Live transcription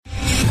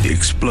the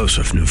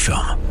explosive new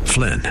film,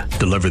 Flynn,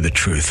 deliver the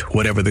truth,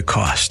 whatever the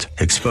cost,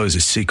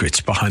 exposes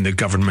secrets behind the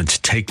government's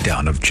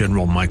takedown of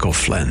General Michael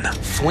Flynn.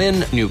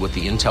 Flynn knew what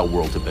the intel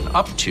world had been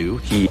up to.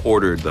 He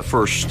ordered the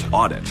first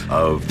audit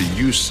of the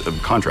use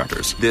of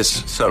contractors.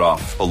 This set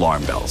off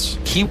alarm bells.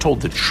 He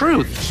told the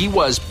truth. He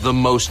was the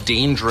most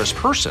dangerous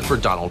person for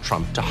Donald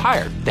Trump to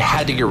hire. They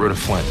had to get rid of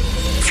Flynn.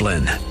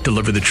 Flynn,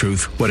 deliver the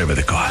truth, whatever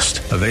the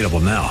cost. Available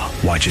now.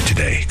 Watch it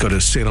today. Go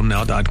to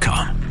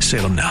salemnow.com.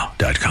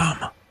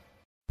 salemnow.com.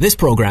 This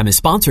program is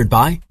sponsored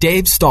by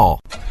Dave Stahl.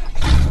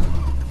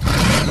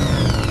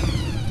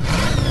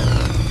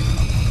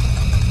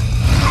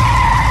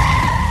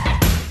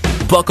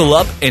 Buckle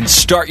up and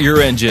start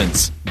your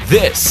engines.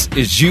 This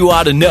is You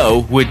Ought to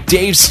Know with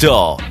Dave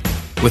Stahl.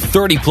 With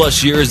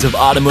 30-plus years of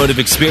automotive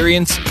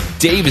experience,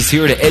 Dave is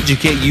here to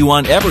educate you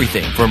on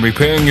everything from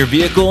repairing your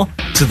vehicle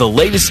to the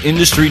latest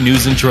industry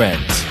news and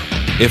trends.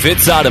 If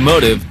it's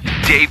automotive,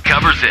 Dave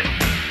covers it.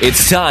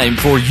 It's time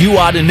for You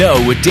Ought to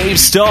Know with Dave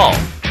Stahl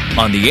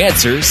on The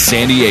Answer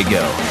San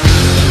Diego.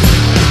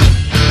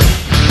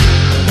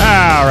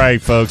 All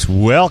right, folks,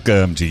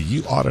 welcome to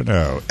You Ought to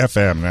Know,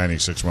 FM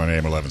 96.1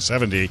 AM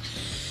 1170.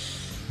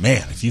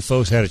 Man, if you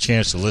folks had a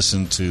chance to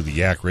listen to the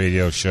Yak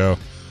Radio show,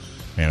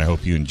 man, I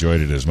hope you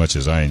enjoyed it as much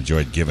as I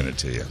enjoyed giving it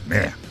to you.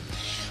 Man.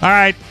 All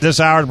right, this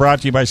hour is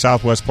brought to you by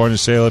Southwest Point of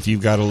Sale. If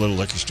you've got a little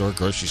liquor store,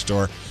 grocery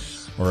store,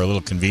 or a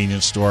little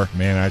convenience store,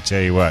 man, I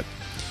tell you what,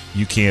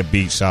 you can't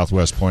beat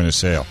Southwest Point of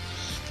Sale.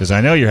 Because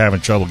I know you're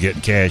having trouble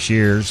getting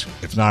cashiers.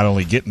 It's not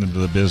only getting them to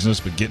the business,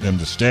 but getting them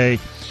to stay,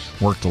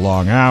 work the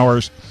long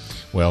hours.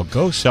 Well,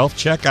 go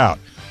self-checkout.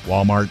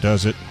 Walmart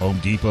does it. Home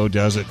Depot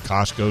does it.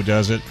 Costco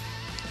does it.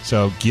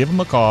 So give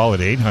them a call at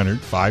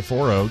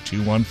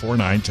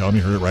 800-540-2149. Tell them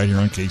you heard it right here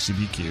on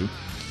KCBQ.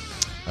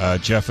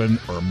 Jeff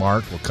or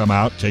Mark will come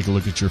out, take a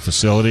look at your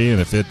facility,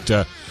 and if it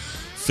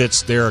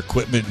fits their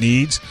equipment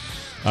needs,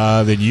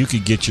 then you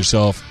could get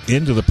yourself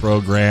into the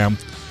program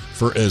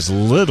for as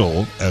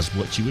little as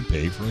what you would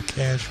pay for a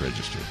cash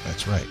register.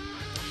 That's right.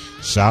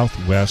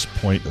 Southwest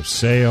Point of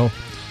Sale,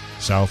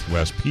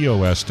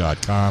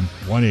 southwestpos.com,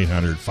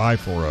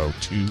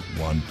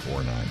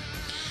 1-800-540-2149.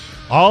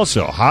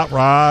 Also, Hot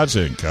Rods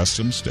and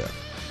Custom Stuff,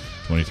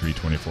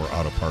 2324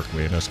 Auto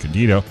Parkway in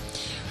Escondido.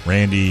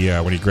 Randy,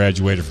 when he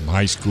graduated from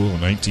high school in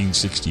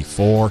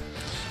 1964,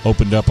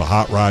 opened up a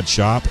hot rod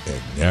shop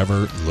and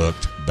never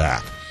looked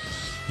back.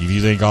 If you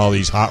think all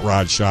these hot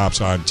rod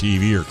shops on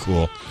TV are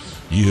cool,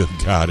 you've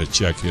got to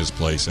check his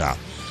place out.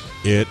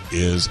 It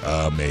is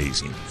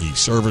amazing. He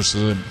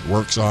services them,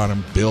 works on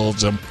them,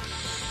 builds them.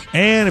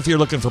 And if you're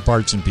looking for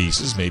parts and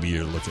pieces, maybe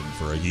you're looking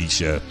for a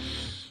he-shed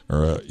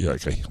or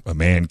a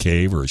man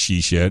cave or a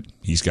she-shed,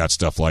 he's got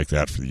stuff like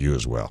that for you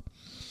as well.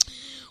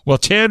 Well,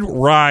 Ted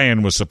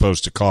Ryan was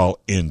supposed to call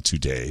in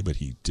today, but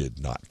he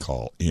did not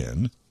call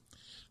in.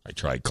 I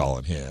tried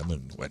calling him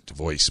and went to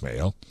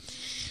voicemail.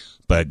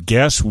 But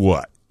guess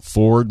what?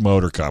 Ford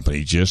Motor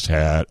Company just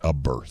had a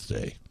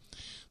birthday.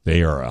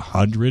 They are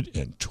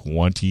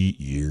 120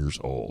 years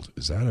old.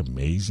 Is that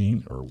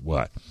amazing or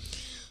what?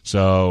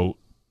 So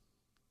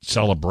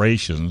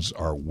celebrations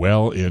are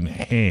well in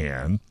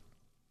hand.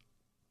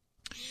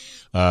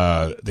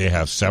 They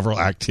have several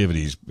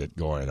activities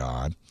going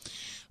on.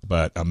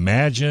 But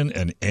imagine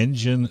an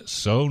engine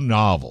so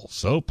novel,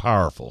 so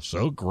powerful,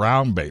 so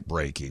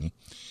groundbreaking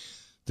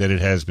that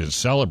it has been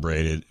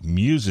celebrated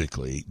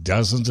musically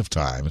dozens of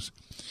times.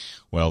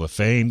 Well, the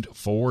famed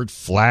Ford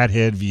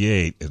Flathead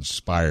V8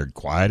 inspired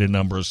quite a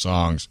number of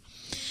songs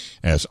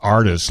as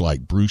artists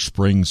like Bruce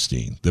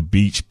Springsteen, the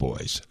Beach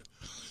Boys,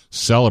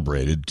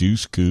 celebrated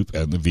Deuce Coupe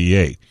and the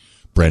V8.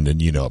 Brendan,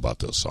 you know about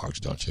those songs,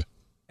 don't you?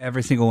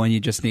 Every single one you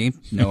just named.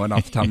 No one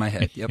off the top of my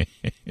head. Yep.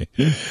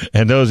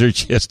 And those are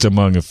just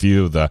among a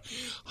few of the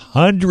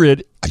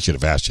 100. I should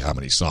have asked you how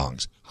many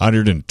songs.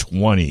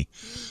 120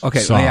 Okay,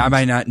 songs. I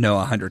might not know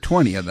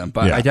 120 of them,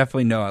 but yeah. I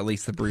definitely know at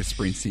least the Bruce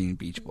Springsteen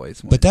Beach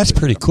Boys one. But that's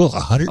pretty cool.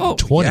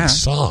 120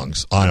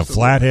 songs on a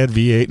Flathead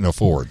V8 and a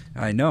Ford.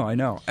 I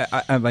know.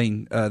 I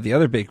mean, the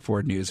other big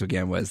Ford news,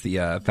 again, was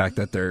the fact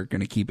that they're going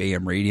to keep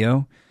AM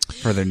radio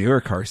for their newer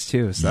cars,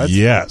 too. So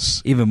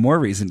that's even more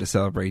reason to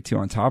celebrate, too,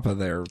 on top of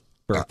their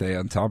birthday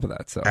on top of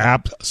that. So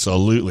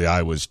absolutely.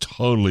 I was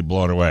totally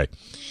blown away.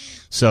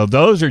 So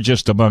those are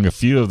just among a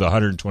few of the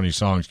 120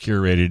 songs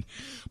curated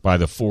by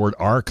the Ford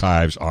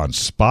Archives on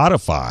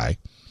Spotify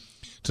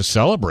to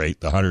celebrate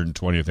the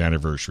 120th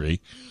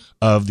anniversary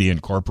of the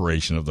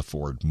incorporation of the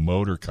Ford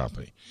Motor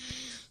Company.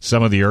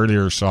 Some of the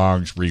earlier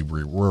songs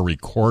were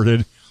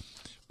recorded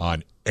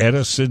on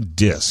Edison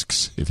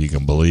discs, if you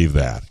can believe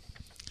that.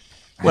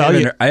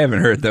 Well, I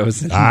haven't heard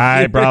those.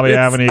 I probably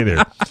haven't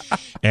either.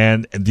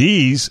 And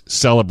these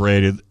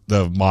celebrated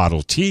the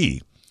Model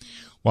T,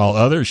 while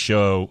others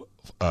show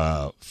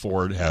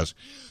Ford has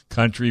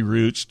country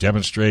roots,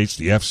 demonstrates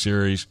the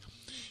F-Series,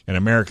 and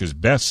America's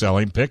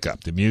best-selling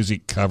pickup. The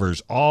music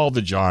covers all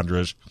the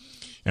genres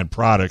and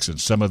products,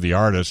 and some of the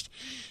artists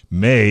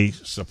may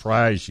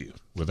surprise you,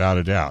 without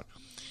a doubt.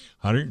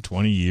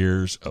 120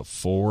 years of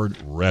Ford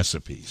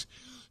recipes.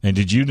 And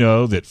did you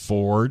know that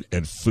Ford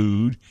and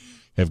food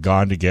have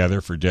gone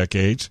together for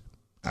decades.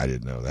 I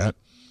didn't know that.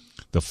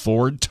 The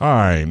Ford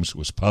Times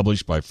was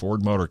published by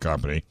Ford Motor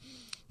Company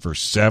for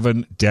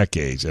 7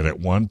 decades, and at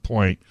one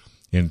point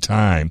in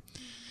time,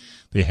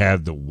 they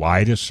had the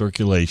widest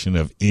circulation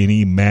of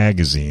any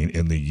magazine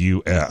in the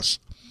U.S.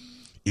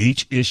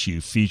 Each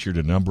issue featured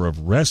a number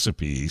of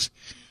recipes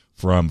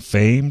from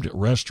famed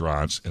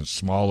restaurants and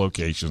small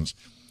locations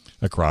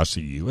across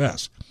the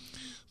U.S.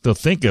 They'll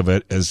think of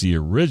it as the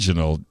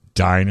original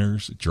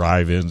diners,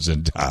 drive-ins,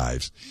 and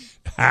dives.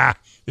 Ha!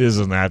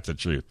 Isn't that the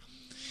truth?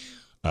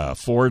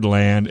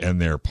 Fordland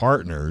and their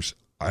partners,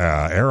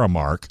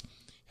 Aramark,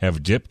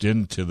 have dipped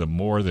into the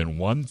more than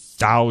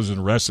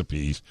 1,000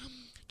 recipes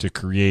to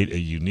create a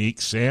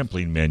unique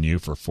sampling menu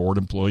for Ford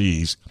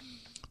employees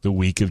the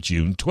week of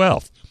June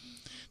 12th.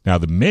 Now,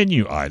 the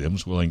menu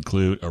items will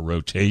include a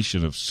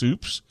rotation of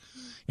soups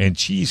and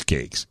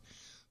cheesecakes,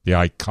 the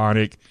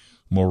iconic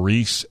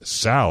Maurice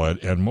salad,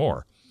 and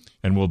more,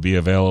 and will be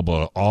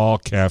available at all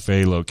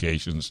cafe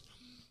locations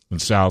in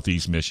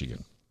Southeast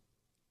Michigan.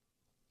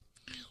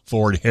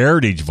 Ford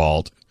Heritage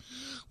Vault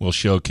will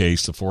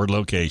showcase the Ford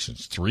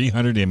locations,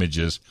 300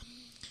 images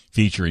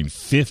featuring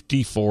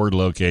 50 Ford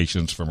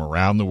locations from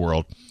around the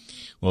world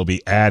will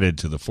be added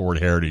to the Ford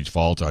Heritage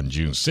Vault on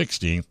June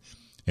 16th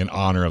in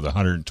honor of the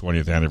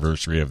 120th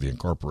anniversary of the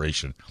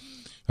incorporation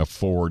of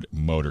Ford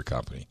Motor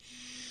Company.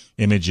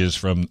 Images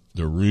from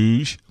the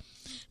Rouge,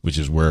 which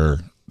is where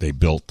they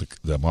built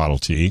the Model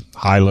T,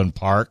 Highland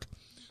Park,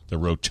 the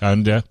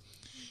Rotunda,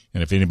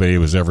 and if anybody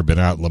has ever been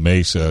out in La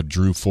Mesa,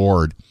 Drew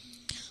Ford's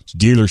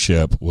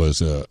dealership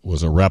was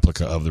a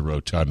replica of the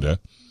Rotunda.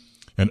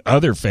 And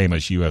other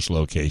famous U.S.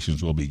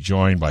 locations will be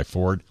joined by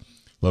Ford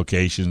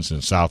locations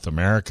in South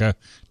America,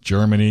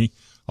 Germany,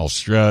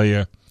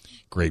 Australia,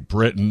 Great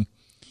Britain,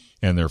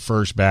 and their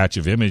first batch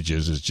of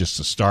images is just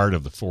the start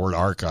of the Ford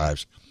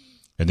archives,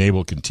 and they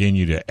will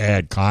continue to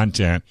add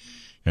content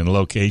and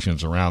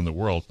locations around the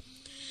world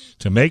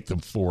to make the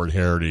Ford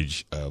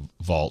Heritage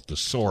Vault the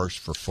source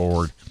for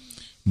Ford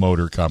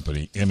Motor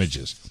Company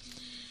images.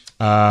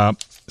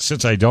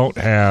 Since I don't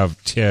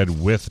have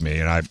Ted with me,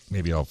 and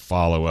maybe I'll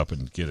follow up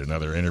and get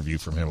another interview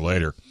from him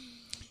later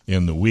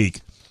in the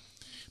week,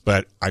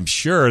 but I'm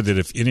sure that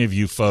if any of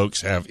you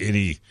folks have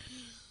any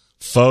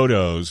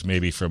photos,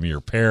 maybe from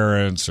your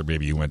parents, or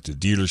maybe you went to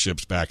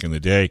dealerships back in the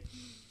day,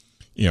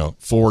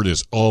 Ford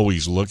is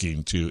always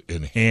looking to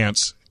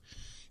enhance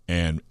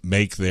and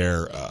make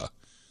their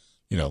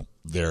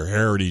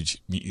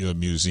heritage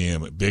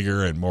museum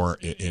bigger and more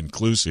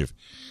inclusive.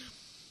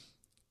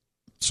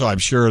 So I'm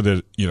sure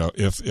that,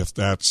 if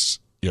that's,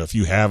 if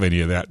you have any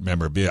of that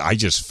memorabilia, I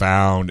just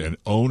found an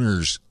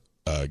owner's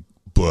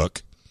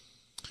book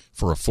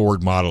for a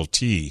Ford Model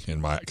T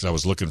because I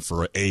was looking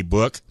for a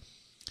book,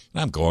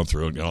 and I'm going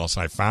through it, so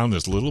I found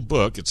this little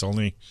book. It's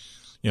only,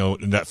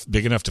 not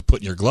big enough to put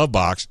in your glove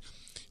box,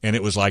 and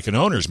it was like an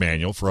owner's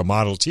manual for a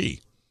Model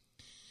T,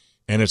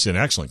 and it's in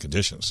excellent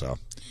condition. So.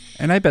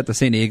 And I bet the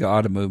San Diego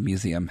Automotive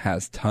Museum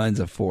has tons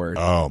of Ford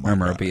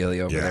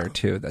memorabilia over there,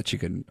 too, that you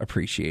can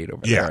appreciate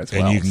over there as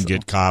well. And you can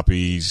get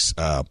copies.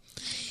 I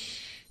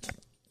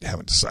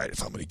haven't decided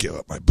if I'm going to give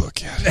up my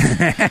book yet.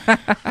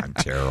 I'm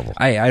terrible.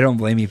 I don't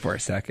blame you for a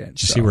second.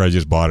 Did you see where I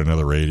just bought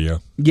another radio?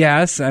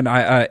 Yes, and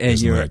I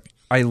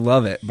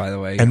love it, by the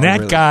way. And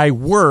that guy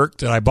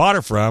worked, that I bought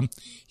it from,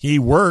 he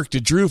worked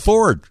at Drew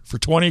Ford for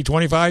 20,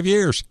 25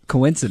 years.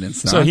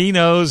 Coincidence, So he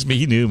knows me,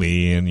 he knew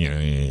me,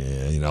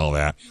 and all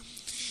that.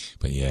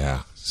 But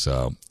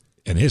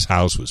and his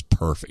house was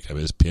perfect. I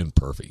mean, it was pin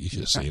perfect. You should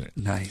have seen it.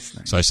 Nice.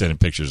 So I sent him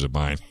pictures of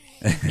mine.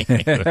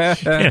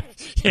 It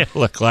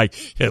looked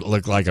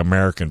like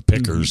American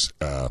Pickers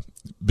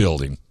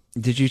building.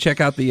 Did you check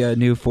out the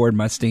new Ford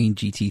Mustang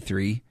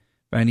GT3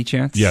 by any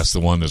chance? Yes, the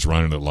one that's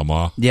running at Le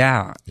Mans.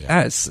 Yeah.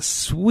 That's a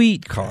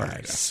sweet car.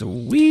 Yeah.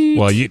 Sweet.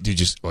 Well, you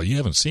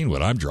haven't seen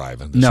what I'm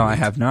driving. No, week. I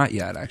have not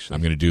yet. Actually,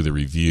 I'm going to do the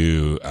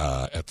review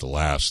at the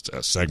last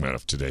segment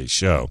of today's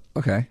show.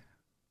 Okay.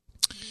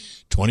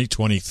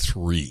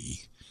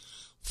 2023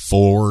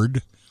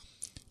 Ford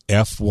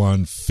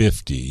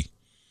F-150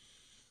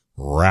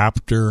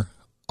 Raptor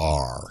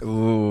R.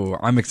 Ooh,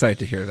 I'm excited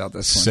to hear about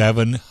this one.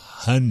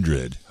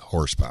 700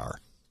 horsepower.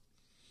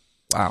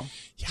 Wow.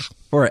 Yeah.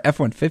 For an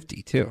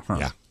F-150 too,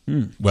 huh?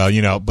 Yeah.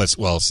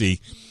 Well,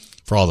 see,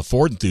 for all the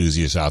Ford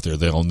enthusiasts out there,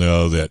 they'll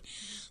know that,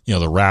 the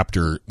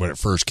Raptor, when it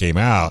first came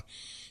out,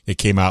 it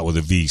came out with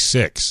a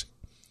V6.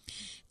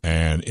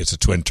 And it's a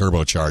twin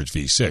turbocharged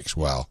V6.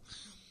 Well,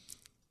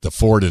 the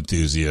Ford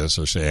enthusiasts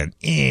are saying,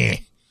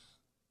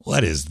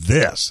 what is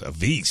this? A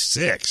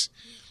V6?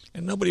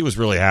 And nobody was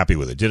really happy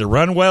with it. Did it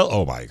run well?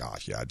 Oh, my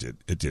gosh. Yeah, it did.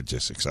 It did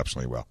just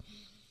exceptionally well.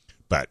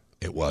 But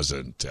it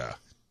wasn't a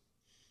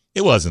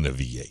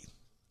V8.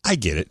 I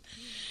get it.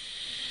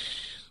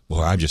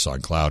 Well, I'm just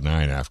on cloud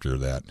nine after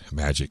that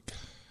Magic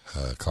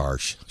car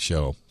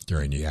show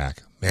during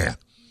Yak. Man,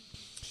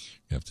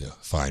 you have to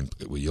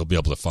you'll be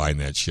able to find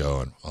that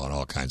show on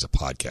all kinds of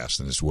podcasts,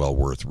 and it's well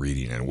worth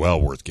reading and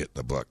well worth getting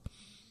the book.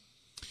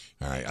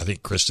 All right, I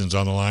think Kristen's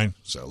on the line,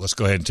 so let's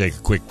go ahead and take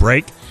a quick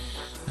break.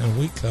 And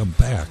we come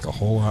back a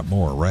whole lot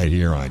more right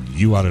here on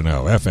You Ought to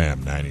Know,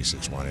 FM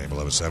 96.1 AM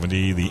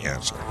 1170, The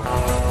Answer.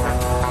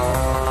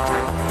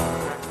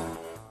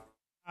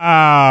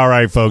 All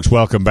right, folks,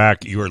 welcome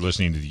back. You are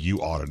listening to the You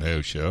Ought to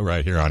Know show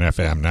right here on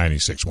FM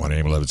 96.1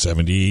 AM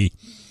 1170,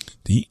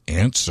 The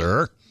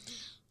Answer.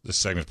 This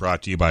segment is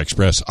brought to you by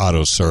Express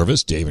Auto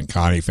Service, Dave and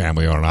Connie,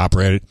 family owned and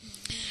operated.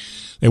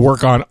 They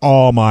work on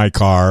all my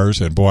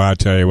cars, and boy, I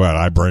tell you what,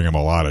 I bring them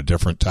a lot of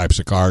different types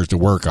of cars to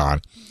work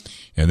on.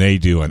 And they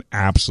do an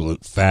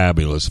absolute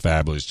fabulous,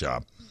 fabulous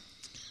job.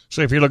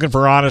 So if you're looking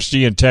for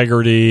honesty,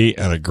 integrity,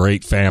 and a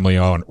great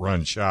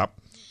family-run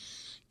shop,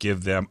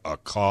 give them a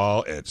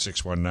call at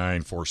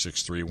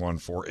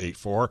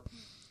 619-463-1484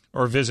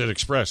 or visit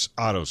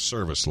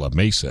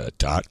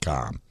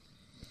expressautoservicelaMesa.com.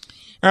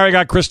 All right, I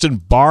got Kristen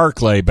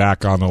Barclay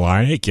back on the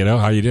line. Hey, kiddo,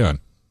 how you doing?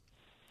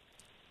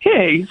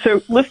 Hey,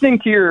 so listening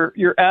to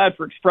your ad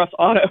for Express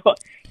Auto,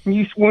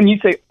 when you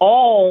say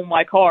all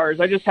my cars,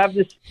 I just have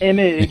this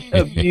image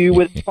of you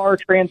with a car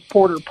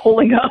transporter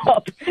pulling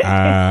up.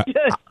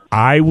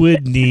 I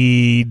would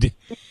need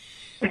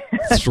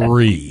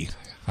 3.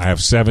 I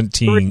have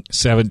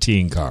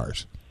 17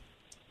 cars.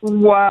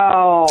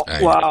 Wow.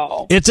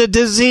 Wow. It's a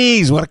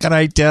disease. What can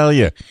I tell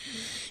you?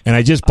 And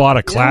I just bought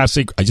a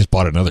classic. I just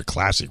bought another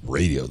classic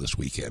radio this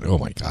weekend. Oh,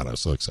 my God. I was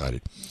so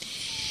excited.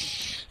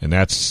 And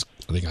that's,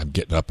 I think I'm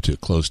getting up to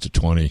close to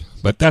 20.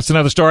 But that's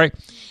another story.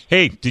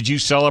 Hey, did you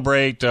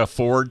celebrate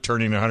Ford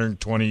turning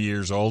 120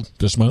 years old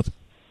this month?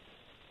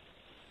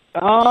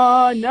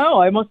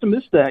 No, I must have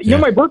missed that. You know,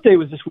 my birthday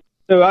was this week,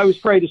 so I was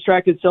probably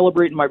distracted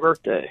celebrating my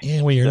birthday.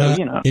 Yeah, well, you're not.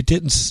 You know. It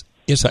didn't.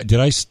 Yes,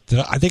 did I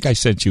think I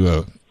sent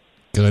you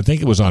because I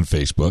think it was on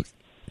Facebook.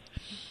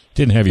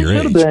 Didn't have your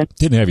age.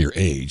 Didn't have your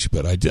age,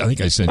 but I think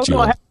I sent you.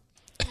 We're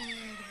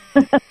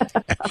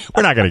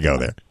not going to go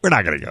there. We're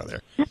not going to go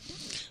there.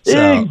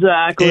 So,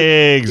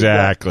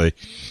 exactly.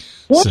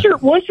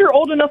 Once you're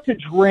old enough to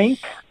drink,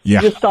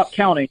 you just stop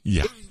counting.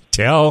 Yeah.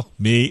 Tell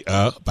me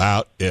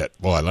about it.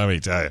 Boy, let me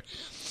tell you.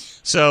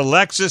 So,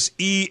 Lexus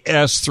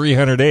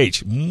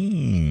ES300H.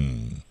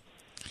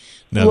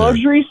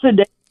 Luxury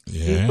sedan.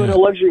 Yeah. You put a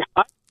luxury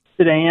high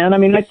sedan. I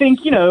mean, I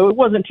think, it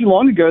wasn't too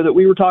long ago that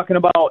we were talking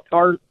about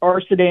our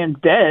sedans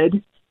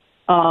dead.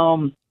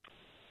 Of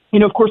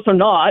course they're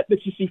not,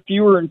 but you see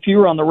fewer and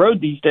fewer on the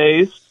road these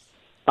days.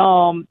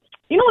 You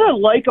know what I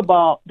like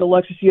about the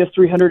Lexus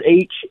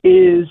ES300H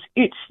is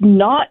it's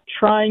not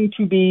trying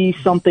to be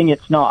something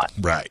it's not.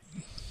 Right.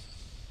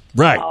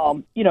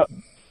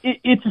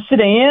 It's a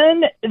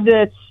sedan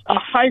that's a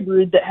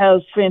hybrid that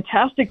has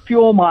fantastic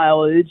fuel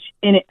mileage,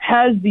 and it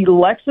has the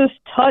Lexus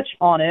touch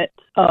on it,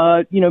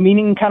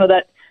 meaning kind of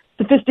that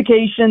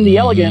sophistication, the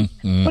elegance.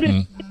 But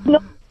it's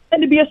not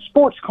trying to be a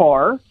sports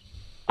car.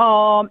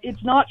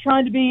 It's not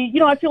trying to be,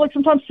 I feel like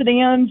sometimes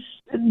sedans,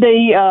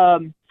 they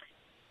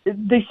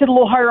sit a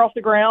little higher off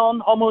the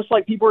ground, almost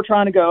like people are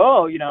trying to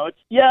go, it's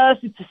a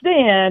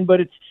sedan,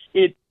 but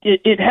it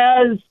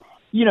has,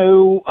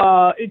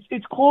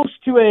 it's close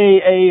to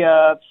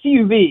a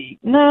CUV.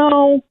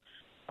 No,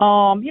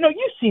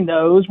 you've seen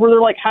those where they're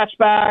like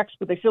hatchbacks,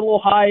 but they sit a little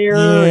higher.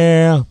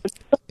 Yeah,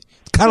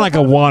 kind of like a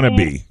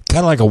wannabe.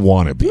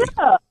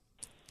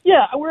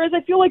 Yeah. Whereas I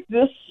feel like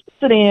this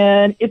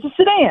sedan, it's a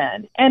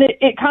sedan, and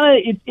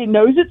it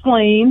knows its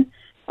lane.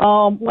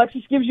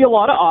 Lexus gives you a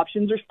lot of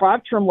options. There's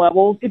 5 trim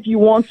levels. If you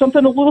want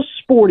something a little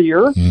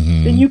sportier,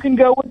 then you can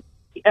go with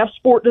the F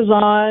Sport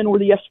design or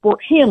the F Sport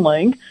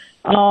handling.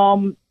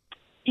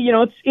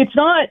 It's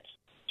not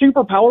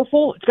super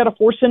powerful. It's got a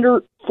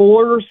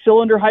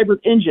 4-cylinder hybrid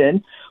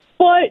engine,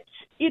 but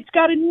it's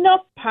got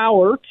enough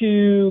power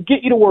to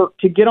get you to work,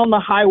 to get on the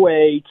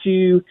highway,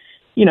 to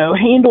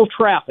handle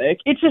traffic.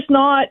 It's just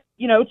not,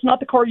 it's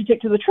not the car you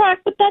take to the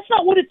track, but that's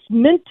not what it's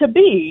meant to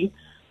be.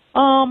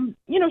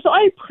 So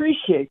I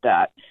appreciate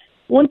that.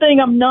 One thing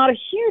I'm not a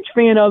huge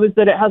fan of is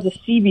that it has a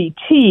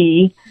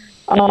CVT.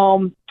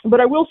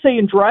 But I will say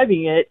in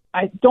driving it,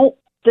 I don't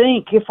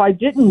think if I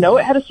didn't know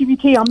it had a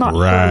CVT, I'm not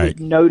sure I would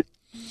notice.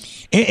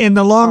 And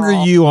the longer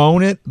you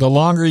own it,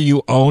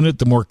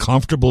 the more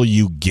comfortable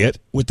you get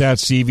with that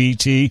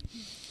CVT.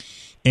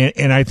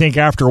 And I think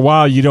after a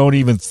while, you don't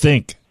even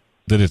think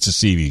that it's a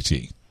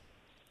CVT.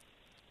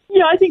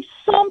 Yeah, I think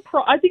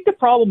I think the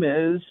problem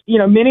is,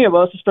 many of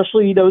us,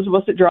 especially those of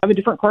us that drive a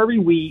different car every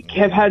week,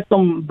 have had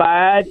some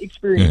bad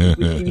experiences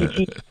with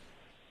CVT.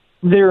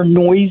 They're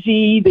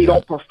noisy. They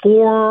don't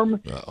perform.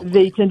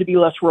 They tend to be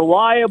less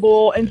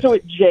reliable, and so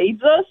it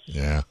jades us.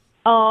 Yeah.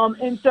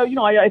 And so,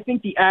 I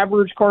think the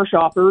average car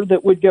shopper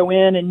that would go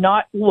in and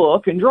not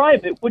look and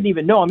drive it wouldn't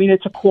even know. I mean,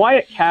 it's a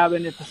quiet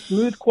cabin. It's a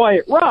smooth,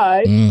 quiet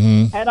ride.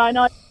 Had I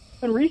not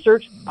done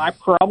research, I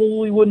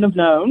probably wouldn't have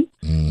known.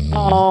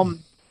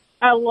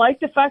 I like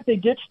the fact they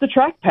ditched the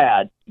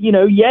trackpad.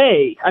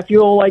 Yay. I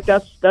feel like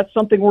that's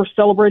something worth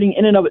celebrating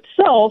in and of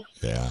itself.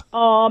 Yeah.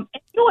 And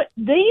you know what?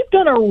 They've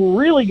done a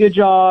really good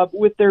job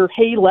with their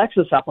Hey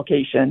Lexus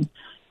application.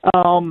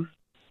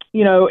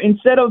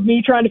 Instead of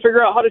me trying to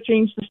figure out how to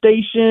change the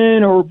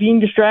station or being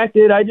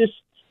distracted, I just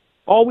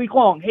all week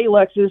long. Hey,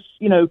 Lexus,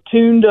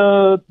 tuned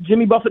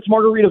Jimmy Buffett's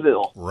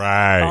Margaritaville.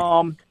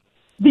 Right.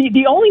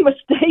 The only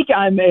mistake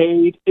I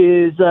made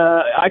is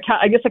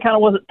I guess I kind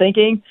of wasn't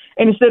thinking,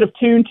 and instead of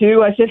tune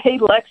 2, I said, hey,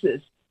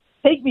 Lexus,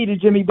 take me to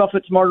Jimmy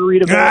Buffett's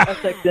Margaritaville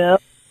SXM.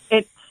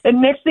 And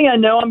next thing I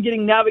know, I'm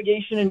getting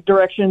navigation and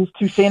directions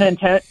to San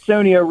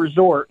Antonio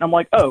Resort. And I'm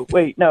like, oh,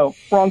 wait, no,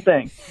 wrong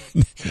thing.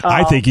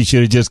 I think you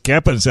should have just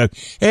kept it and said,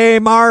 hey,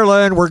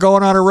 Marlon, we're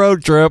going on a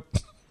road trip.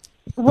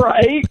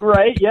 Right,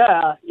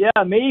 yeah,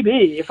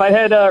 maybe. If I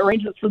had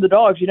arrangements for the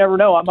dogs, you never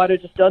know. I might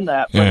have just done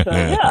that. But,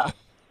 yeah.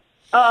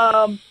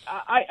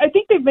 I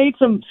think they've made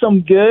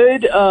some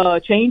good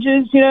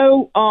changes,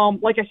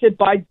 like I said,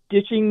 by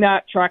ditching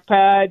that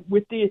trackpad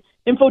with the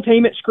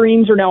infotainment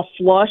screens are now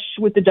flush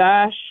with the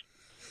dash.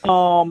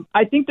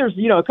 I think there's,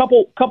 a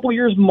couple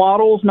years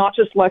models, not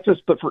just Lexus,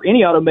 but for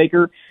any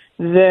automaker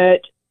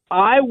that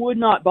I would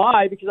not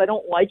buy because I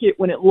don't like it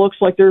when it looks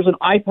like there's an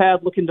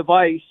iPad looking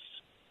device,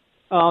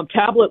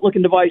 tablet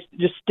looking device that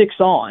just sticks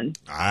on.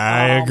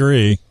 I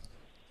agree.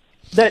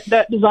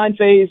 That design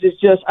phase is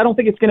just, I don't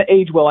think it's going to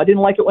age well. I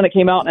didn't like it when it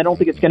came out, and I don't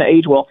think it's going to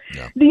age well.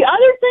 Yeah. The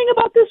other thing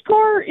about this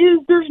car is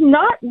there's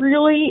not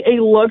really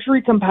a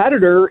luxury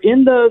competitor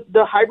in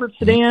the hybrid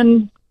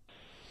sedan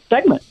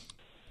segment.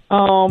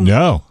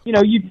 No.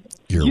 You'd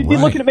be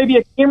looking at maybe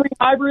a Camry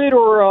hybrid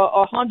or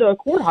a Honda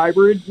Accord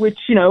hybrid, which,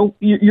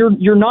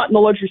 you're not in the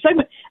luxury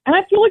segment. And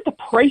I feel like the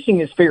pricing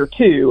is fair,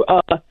 too.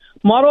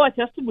 Model I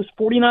tested was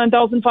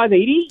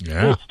 $49,580.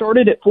 Yeah. It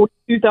started at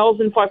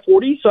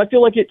 $42,540. So I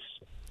feel like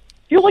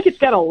it's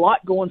got a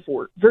lot going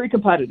for it. Very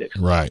competitive.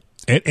 Right.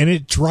 And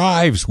it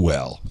drives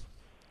well.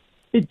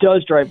 It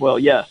does drive well,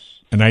 yes.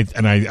 And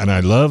I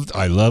love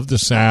the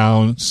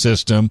sound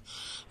system.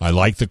 I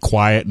like the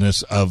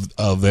quietness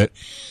of it.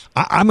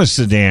 I'm a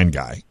sedan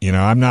guy.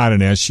 I'm not an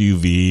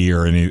SUV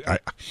or any.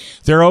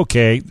 They're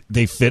okay.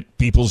 They fit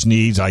people's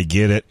needs. I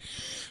get it.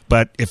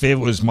 But if it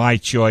was my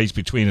choice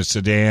between a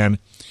sedan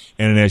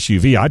and an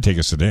SUV, I'd take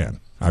a sedan.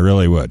 I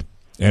really would.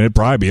 And it'd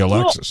probably be a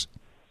Lexus.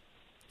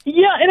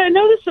 Yeah, and I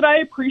noticed that I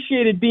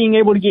appreciated being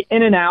able to get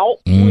in and out.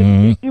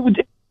 Mm-hmm. It was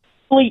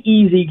really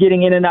easy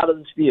getting in and out of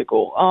this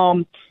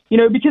vehicle.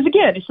 Because,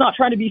 again, it's not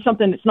trying to be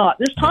something it's not.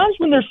 There's times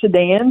when there's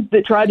sedans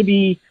that try to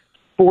be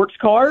sports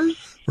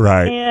cars.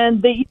 Right.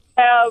 And they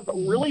have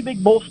really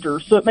big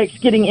bolsters, so it makes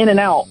getting in and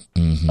out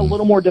a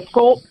little more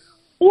difficult.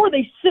 Or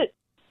they sit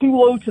too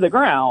low to the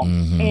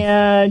ground.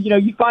 And,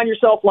 you find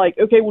yourself like,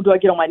 okay, well, do I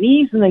get on my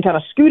knees and then kind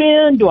of scoot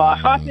in? Do I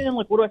hop in?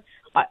 Like, what do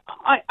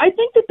I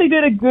think that they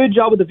did a good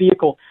job with the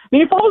vehicle. I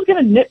mean, if I was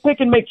going to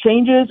nitpick and make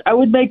changes, I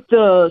would make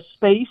the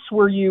space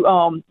where you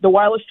the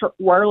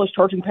wireless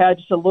charging pad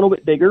just a little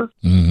bit bigger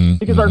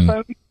because our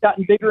phone's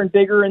gotten bigger and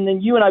bigger, and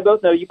then you and I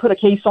both know you put a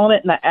case on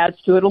it and that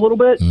adds to it a little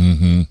bit.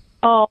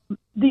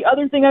 The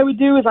other thing I would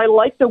do is I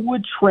like the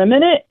wood trim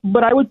in it,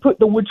 but I would put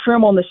the wood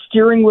trim on the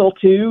steering wheel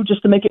too,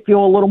 just to make it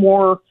feel a little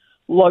more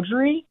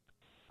luxury.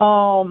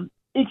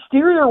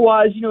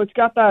 Exterior-wise, it's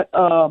got that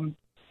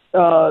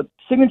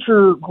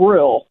signature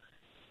grille,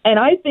 and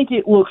I think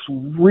it looks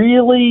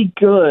really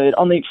good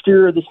on the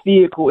exterior of this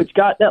vehicle. It's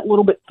got that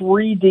little bit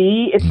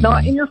 3D. It's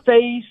not in your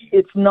face.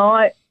 It's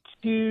not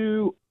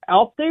too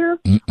out there.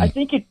 I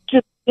think it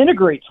just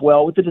integrates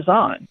well with the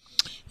design.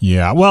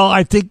 Yeah, well,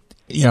 I think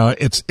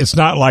it's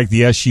not like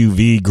the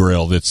SUV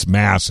grille that's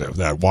massive,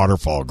 that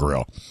waterfall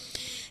grille.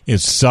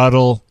 It's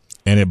subtle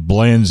and it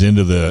blends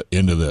into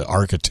the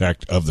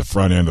architect of the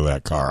front end of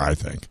that car, I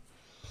think.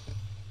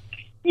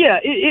 Yeah,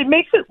 it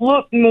makes it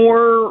look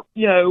more,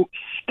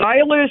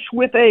 stylish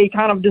with a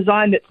kind of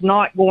design that's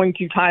not going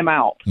to time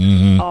out.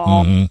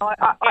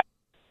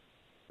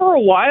 For a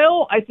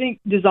while, I think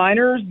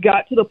designers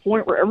got to the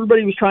point where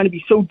everybody was trying to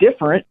be so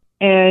different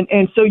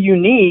and so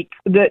unique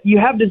that you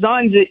have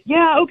designs that,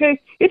 yeah, okay,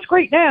 it's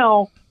great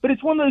now, but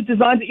it's one of those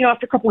designs that,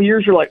 after a couple of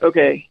years, you're like,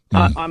 okay,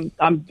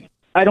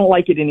 I don't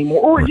like it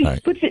anymore. Or it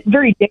just puts it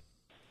very different.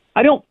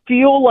 I don't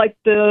feel like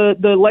the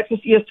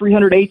Lexus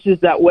ES300H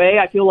is that way.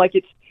 I feel like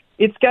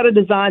it's got a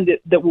design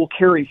that will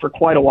carry for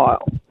quite a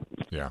while.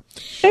 Yeah.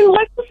 And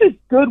Lexus is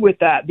good with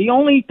that. The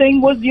only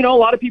thing was, a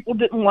lot of people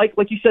didn't like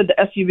you said, the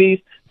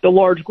SUVs, the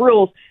large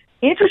grills.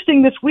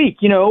 Interesting this week,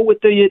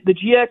 with the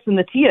GX and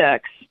the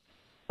TX,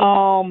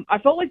 I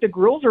felt like the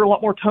grills are a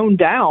lot more toned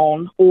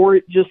down, or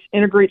it just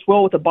integrates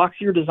well with the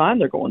boxier design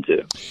they're going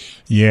to.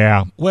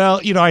 Yeah.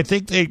 Well, I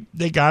think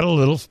they got a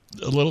little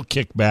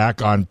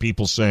kickback on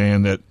people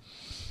saying that,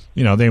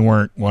 they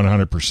weren't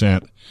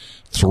 100%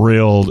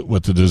 thrilled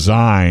with the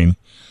design.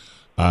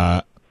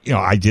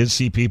 I did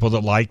see people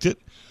that liked it,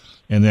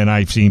 and then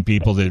I've seen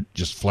people that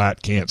just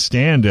flat can't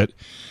stand it.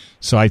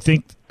 So I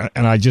think,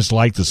 and I just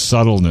like the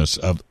subtleness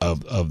of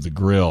the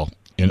grill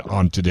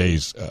on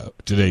today's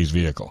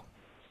vehicle.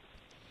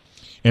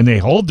 And they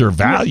hold their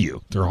value.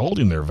 They're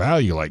holding their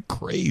value like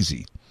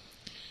crazy.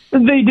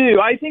 They do.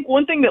 I think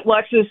one thing that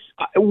Lexus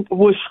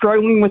was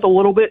struggling with a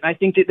little bit, and I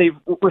think that they've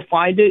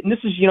refined it, and this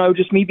is,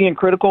 just me being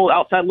critical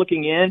outside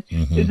looking in,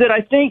 is that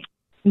I think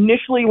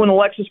initially when the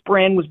Lexus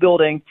brand was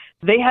building,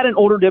 they had an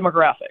older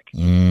demographic.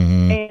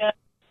 And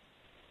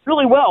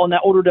really well in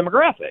that older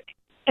demographic.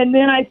 And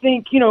then I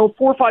think, 4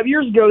 or 5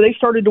 years ago, they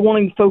started to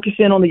wanting to focus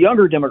in on the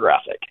younger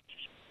demographic.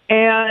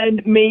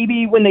 And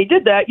maybe when they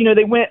did that,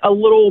 they went a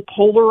little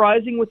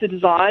polarizing with the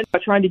design by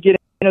trying to get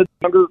the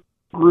younger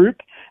group.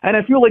 And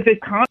I feel like they've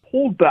kind of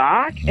pulled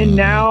back, and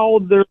now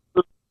they're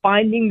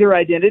finding their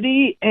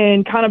identity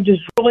and kind of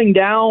just drilling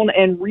down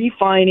and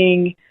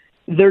refining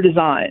their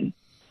design.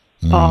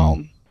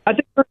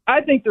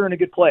 I think they're in a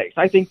good place.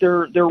 I think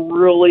they're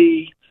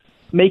really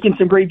making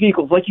some great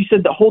vehicles, like you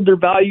said, that hold their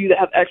value, that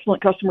have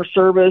excellent customer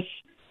service,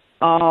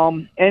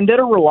 and that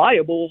are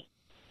reliable,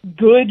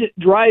 good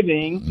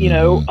driving.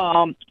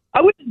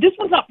 This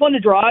one's not fun to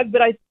drive,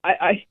 but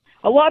I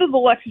a lot of the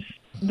Lexus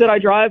that I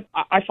drive,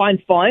 I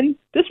find fun.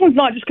 This one's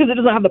not just because it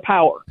doesn't have the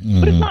power,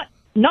 but it's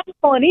not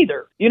fun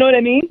either. You know what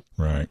I mean?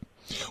 Right.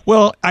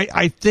 Well,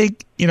 I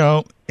think,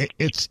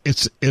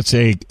 it's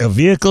a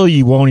vehicle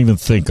you won't even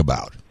think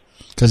about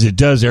because it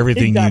does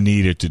everything you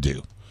need it to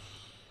do.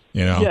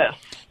 Yes.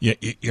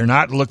 You're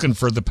not looking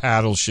for the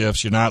paddle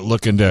shifts. You're not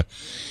looking to,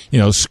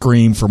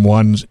 scream from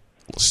one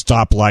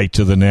stoplight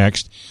to the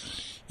next.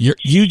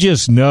 You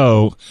just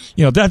know,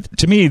 that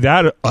to me,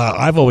 that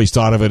I've always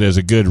thought of it as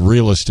a good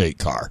real estate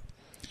car.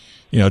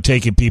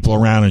 Taking people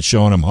around and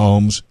showing them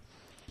homes.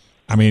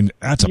 I mean,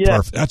 that's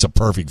a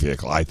perfect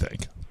vehicle, I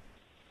think.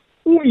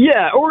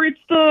 Yeah, or it's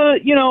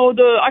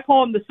I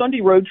call them the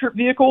Sunday road trip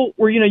vehicle,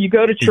 where you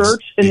go to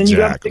church and then you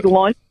go to take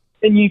lunch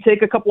and you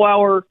take a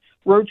couple-hour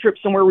road trip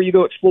somewhere where you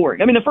go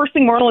exploring. I mean, the first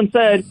thing Marlon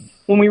said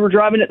when we were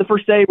driving it the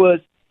first day was,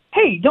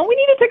 "Hey, don't we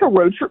need to take a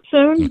road trip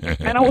soon?"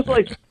 And I was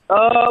like,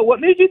 "What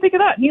made you think of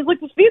that?" And he's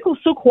like, "This vehicle is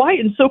so quiet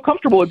and so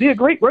comfortable. It'd be a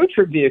great road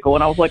trip vehicle."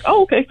 And I was like,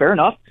 "Oh, okay, fair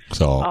enough."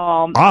 So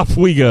off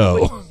we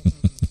go.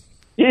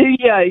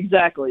 Yeah,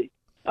 exactly.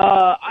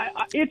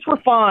 It's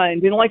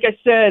refined, and like I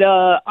said,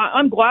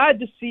 I'm glad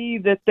to see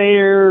that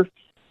they're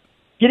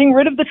getting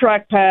rid of the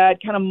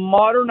trackpad, kind of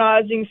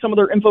modernizing some of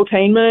their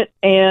infotainment,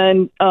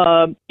 and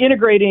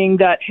integrating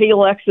that Hey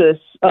Lexus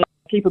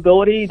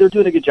capability. They're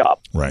doing a good job.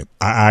 Right.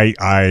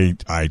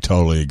 I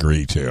totally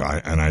agree too.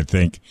 I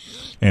think,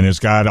 and it's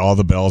got all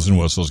the bells and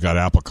whistles. It's got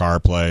Apple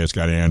CarPlay. It's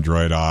got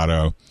Android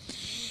Auto.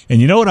 And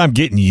you know what I'm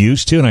getting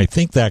used to, and I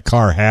think that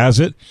car has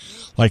it.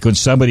 Like when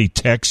somebody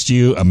texts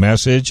you a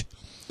message,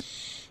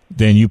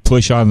 then you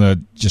push on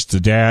the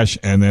dash,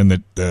 and then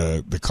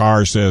the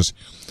car says,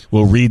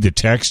 "We'll read the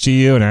text to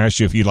you and ask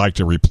you if you'd like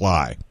to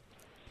reply."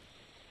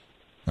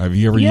 Have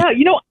you ever? Yeah,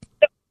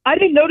 I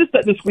didn't notice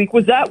that this week.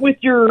 Was that with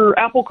your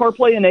Apple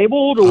CarPlay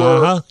enabled?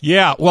 Or?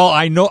 Yeah. Well,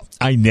 I know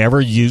I never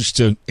used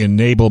to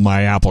enable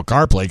my Apple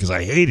CarPlay because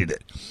I hated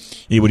it.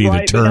 It would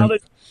either turn.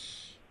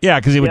 Yeah,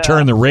 because it would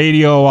turn the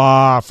radio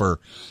off, or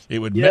it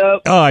would.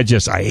 Yep. I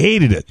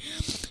hated it.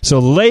 So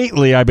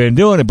lately, I've been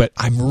doing it, but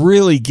I'm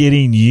really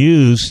getting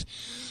used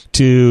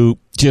to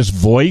just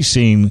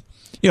voicing.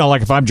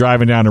 Like if I'm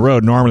driving down the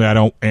road, normally I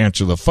don't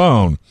answer the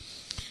phone,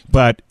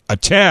 but a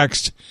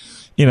text.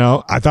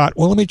 I thought,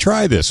 well, let me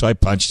try this. So I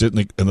punched it,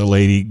 and the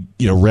lady,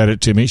 read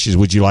it to me. She said,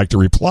 "Would you like to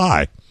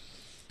reply?"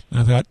 And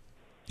I thought,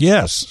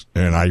 yes,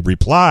 and I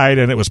replied,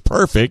 and it was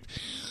perfect.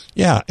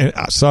 Yeah, and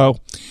so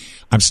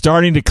I'm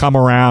starting to come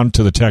around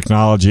to the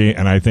technology,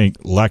 and I think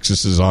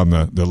Lexus is on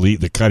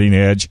the cutting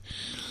edge.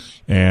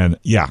 And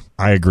yeah,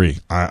 I agree.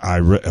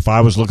 If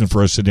I was looking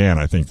for a sedan,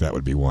 I think that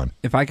would be one.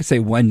 If I could say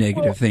one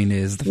negative thing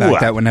is the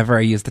fact that whenever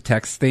I use the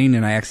text thing,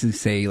 and I actually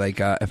say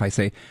if I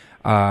say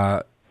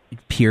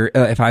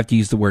if I have to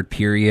use the word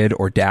period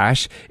or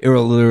dash, it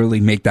will literally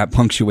make that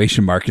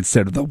punctuation mark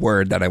instead of the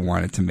word that I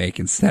wanted to make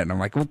instead. And I'm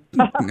like, well,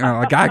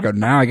 I got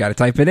to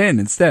type it in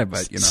instead.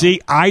 But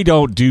see, I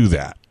don't do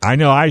that. I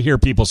know I hear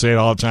people say it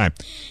all the time.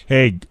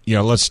 Hey,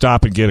 let's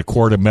stop and get a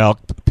quart of milk.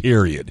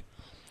 Period.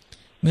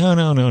 No. I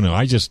don't.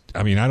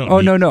 Oh,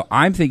 no.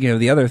 I'm thinking of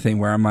the other thing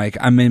where I'm like,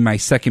 I'm in my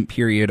second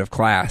period of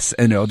class,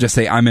 and it'll just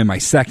say I'm in my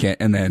second,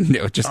 and then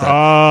it'll just period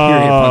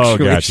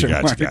punctuation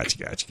mark.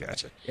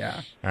 Gotcha.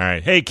 Yeah. All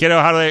right. Hey,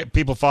 kiddo, how do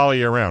people follow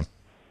you around?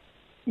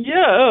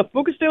 Yeah,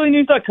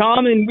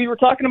 FocusDailyNews.com, and we were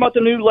talking about the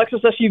new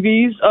Lexus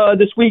SUVs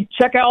this week.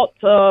 Check out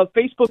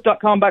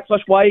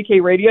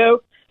Facebook.com/YAK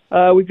Radio.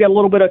 We've got a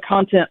little bit of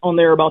content on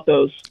there about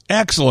those.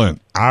 Excellent.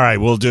 All right,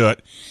 we'll do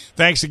it.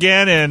 Thanks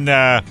again, and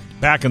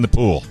back in the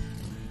pool.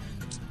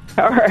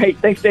 All right.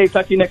 Thanks, Dave.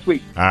 Talk to you next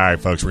week. All right,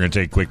 folks, we're going to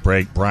take a quick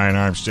break. Brian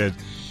Armstead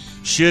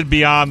should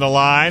be on the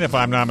line, if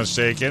I'm not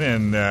mistaken,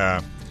 and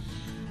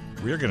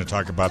we're going to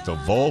talk about the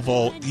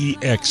Volvo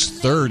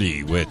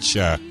EX30, which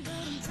I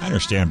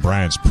understand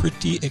Brian's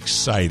pretty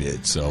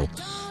excited. So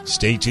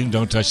stay tuned.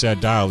 Don't touch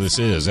that dial. This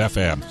is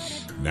FM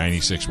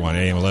 96.1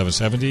 AM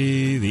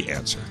 1170, The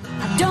Answer.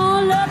 I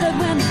don't love it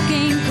when the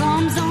game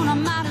comes on. I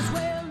might as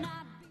well.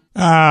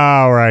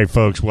 All right,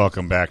 folks,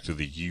 welcome back to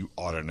the You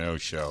Ought to Know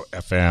Show,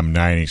 FM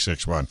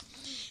 96.1,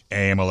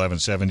 AM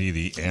 1170,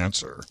 The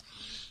Answer.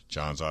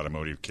 John's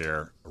Automotive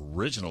Care,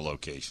 original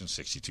location,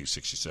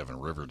 6267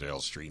 Riverdale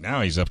Street.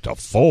 Now he's up to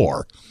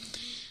 4.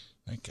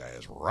 That guy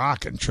is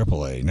rocking.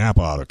 AAA,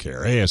 Napa Auto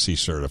Care, ASC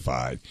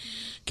certified,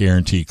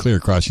 guaranteed clear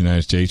across the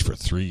United States for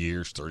 3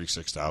 years,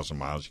 36,000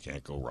 miles. You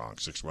can't go wrong.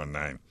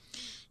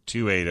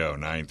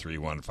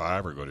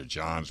 280-9315, or go to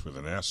John's with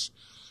an S,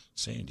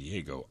 San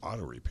Diego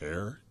Auto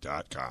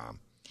Repair.com.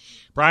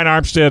 Brian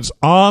Armstead's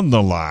on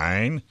the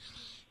line.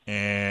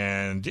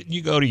 And didn't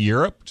you go to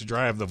Europe to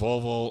drive the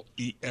Volvo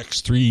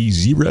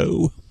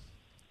EX30?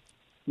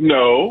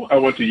 No, I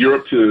went to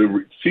Europe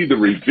to see the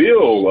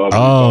reveal of the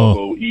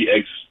Volvo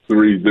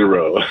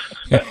EX30.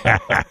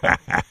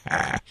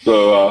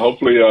 So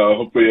hopefully,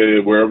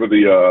 wherever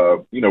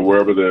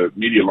the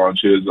media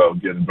launch is, I'll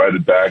get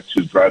invited back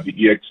to drive the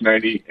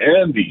EX90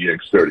 and the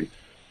EX30.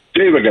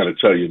 Dave, I got to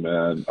tell you,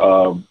 man,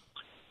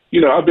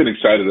 I've been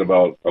excited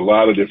about a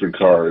lot of different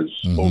cars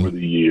over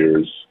the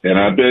years, and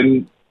I've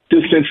been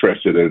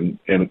disinterested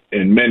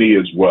in many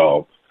as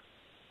well.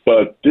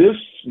 But this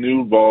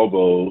new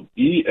Volvo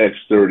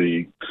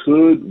EX30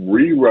 could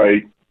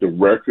rewrite the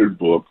record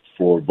book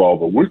for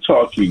Volvo. We're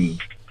talking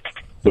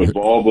the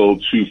Volvo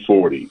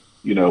 240.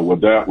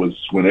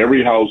 When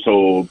every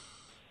household,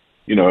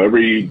 it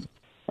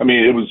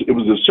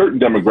was a certain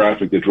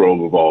demographic that drove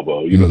a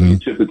Volvo. They were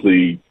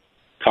typically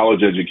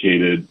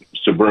college-educated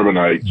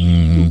suburbanites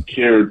who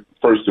cared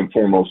first and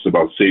foremost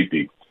about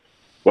safety.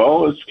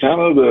 Well, it's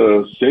kind of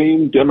the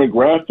same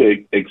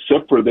demographic,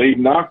 except for they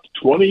knocked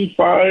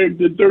 25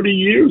 to 30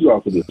 years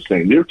off of this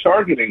thing. They're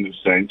targeting this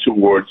thing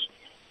towards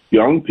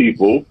young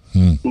people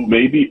who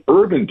may be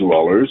urban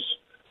dwellers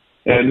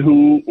and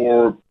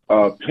or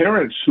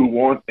parents who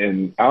want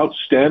an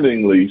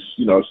outstandingly,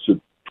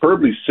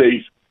 superbly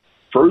safe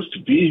first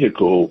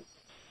vehicle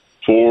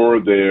for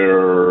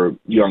their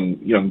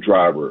young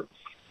driver.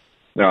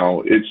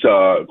 Now, it's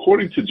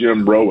according to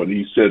Jim Rowan,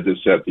 he said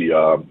this at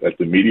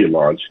the media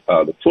launch.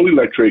 The fully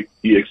electric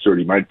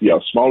EX30 might be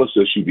our smallest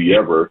SUV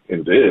ever,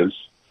 and it is.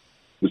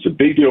 It's a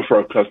big deal for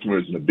our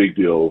customers and a big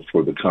deal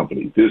for the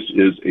company. This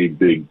is a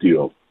big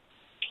deal.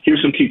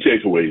 Here's some key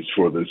takeaways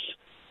for this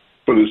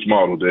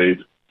model,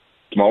 Dave.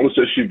 Smallest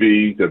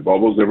SUV that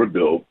Volvo's ever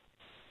built,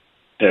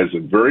 has a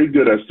very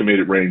good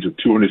estimated range of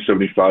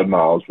 275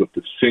 miles with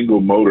the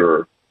single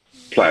motor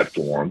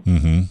platform.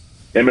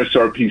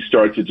 MSRP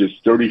starts at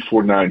just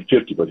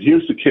 $34,950. But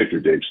here's the kicker,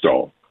 Dave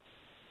Stahl.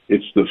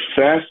 It's the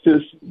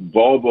fastest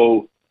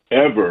Volvo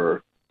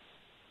ever,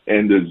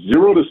 and the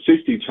 0 to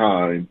 60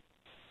 time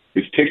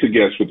is, take a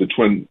guess, with the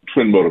twin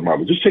motor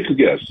model. Just take a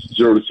guess,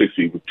 0 to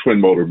 60 with twin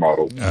motor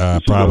model.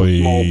 Probably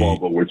small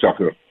Volvo we're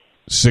talking about.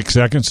 6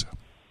 seconds.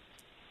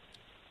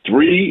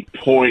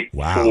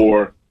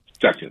 3.4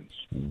 seconds.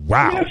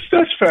 Wow,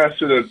 that's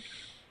faster than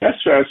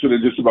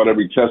just about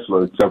every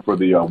Tesla, except for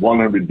the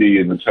 100D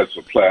and the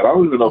Tesla Plaid. I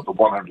don't even know if the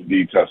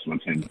 100D Tesla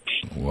can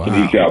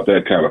eke out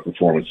that kind of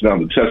performance. Now,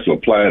 the Tesla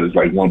Plaid is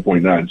like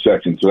 1.9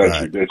 seconds, so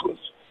that's ridiculous.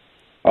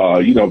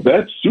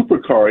 That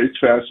supercar, it's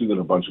faster than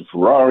a bunch of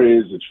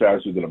Ferraris. It's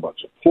faster than a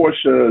bunch of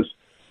Porsches.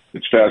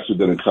 It's faster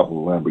than a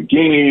couple of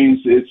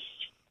Lamborghinis. It's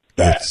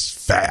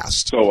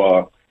fast.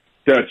 So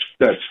that's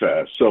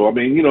fast. So,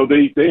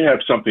 they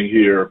have something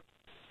here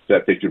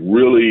that they could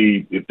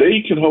really, if the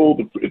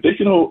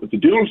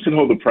dealers can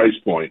hold the price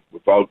point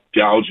without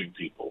gouging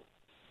people,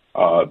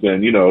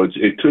 then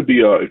it could be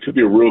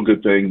a real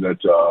good thing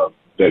that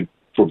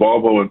for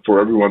Volvo and for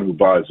everyone who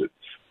buys it.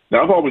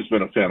 Now, I've always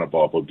been a fan of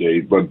Volvo,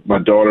 Dave, but my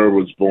daughter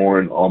was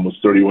born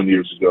almost 31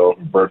 years ago.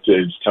 Her birthday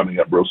is coming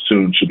up real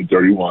soon. She'll be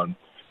 31.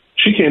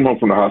 She came home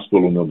from the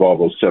hospital in the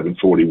Volvo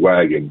 740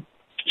 wagon,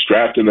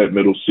 strapped in that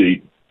middle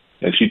seat,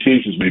 and she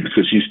teases me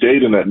because she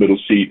stayed in that middle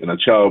seat in a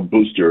child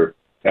booster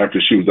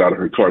after she was out of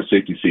her car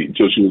safety seat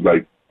until she was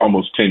like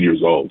almost 10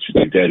 years old. She's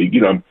like, Daddy,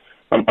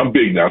 I'm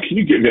big now. Can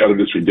you get me out of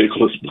this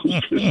ridiculous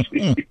booster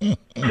seat?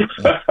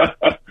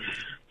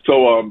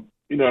 So,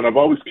 and I've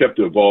always kept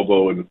a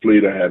Volvo in the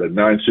fleet. I had a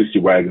 960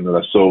 wagon that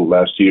I sold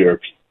last year.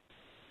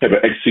 I have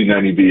an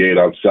XC90 V8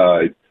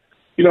 outside.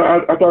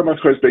 I buy my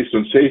cars based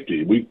on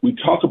safety. We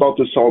talk about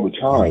this all the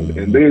time,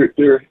 and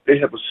they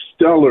have a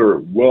stellar,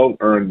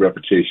 well-earned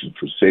reputation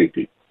for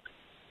safety.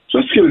 So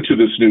let's get into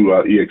this new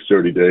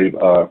EX30, Dave.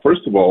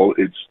 First of all,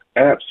 it's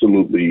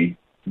absolutely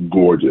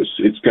gorgeous.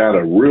 It's got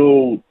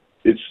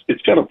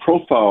it's got a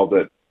profile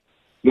that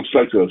looks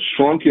like a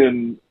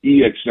shrunken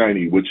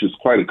EX90, which is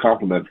quite a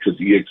compliment because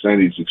the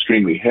EX90 is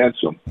extremely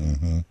handsome.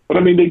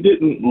 But they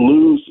didn't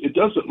lose. It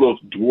doesn't look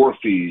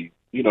dwarfy,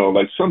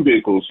 like some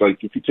vehicles.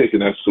 Like if you take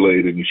an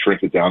Escalade and you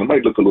shrink it down, it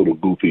might look a little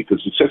goofy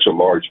because it's such a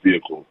large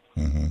vehicle.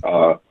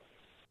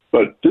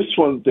 But this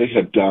one they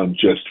have done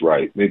just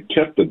right. They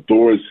kept the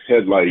Doors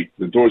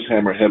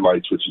hammer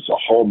headlights, which is a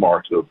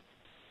hallmark of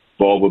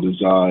Volvo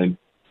design.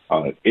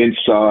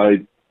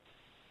 Inside,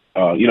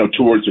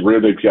 towards the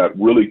rear, they've got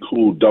really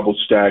cool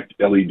double-stacked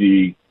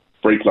LED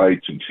brake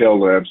lights and tail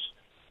lamps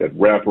that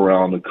wrap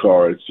around the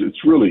car.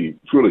 It's really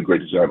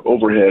great design.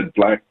 Overhead,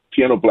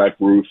 piano black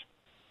roof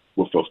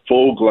with a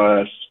full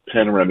glass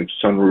panoramic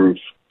sunroof,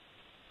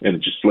 and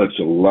it just lets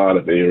a lot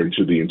of air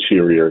into the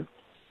interior.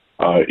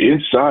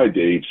 Inside,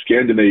 Dave,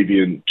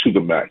 Scandinavian to the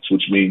max,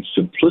 which means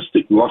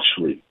simplistic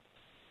luxury.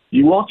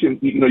 You walk in,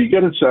 you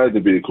get inside the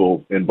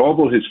vehicle, and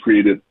Volvo has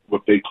created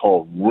what they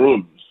call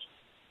rooms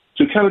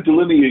to kind of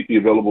delineate the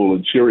available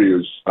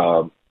interiors.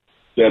 You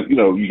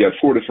got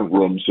 4 different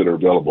rooms that are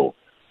available.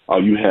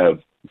 You have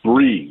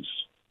breeze,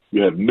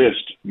 you have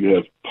mist, you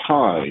have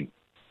pine,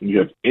 and you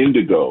have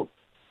indigo.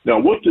 Now,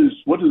 what does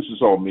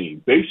this all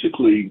mean?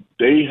 Basically,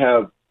 they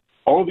have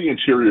all the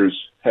interiors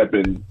have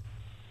been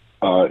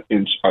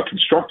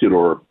constructed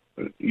or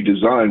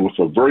designed with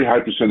a very high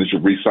percentage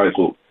of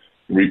recycled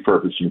and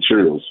repurposed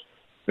materials.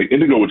 The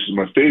indigo, which is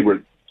my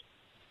favorite,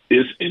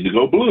 is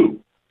indigo blue.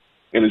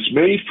 And it's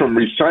made from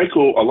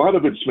a lot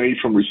of it's made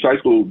from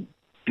recycled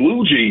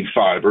blue jean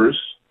fibers.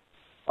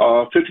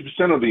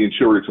 50% of the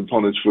interior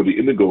components for the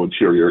indigo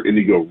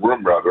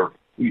room rather,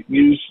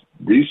 use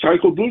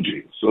recycled blue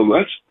jeans. So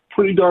that's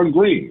pretty darn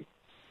green.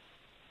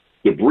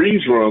 The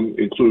breeze room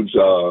includes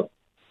a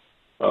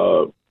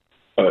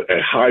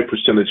high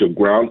percentage of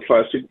ground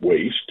plastic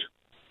waste.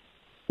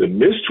 The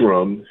mist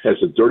room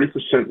has a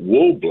 30%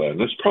 wool blend.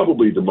 That's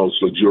probably the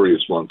most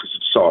luxurious one because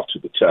it's soft to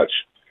the touch.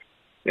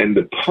 And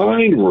the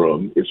pine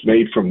room is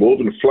made from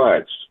woven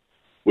flax,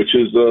 which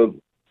is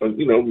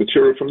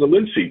material from the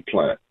linseed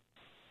plant.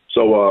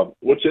 So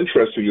what's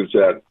interesting is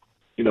that,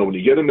 when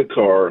you get in the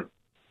car,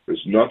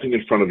 there's nothing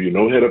in front of you,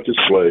 no head-up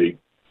display.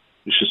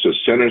 It's just a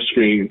center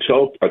screen,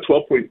 a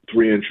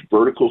 12.3-inch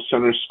vertical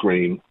center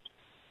screen,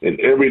 and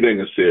everything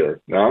is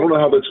there. Now, I don't know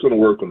how that's going to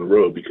work on the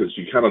road because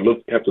you kind of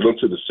have to look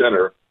to the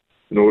center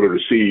in order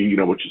to see,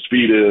 what your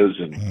speed is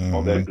and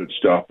all that good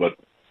stuff. But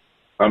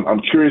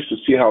I'm curious to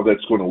see how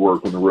that's going to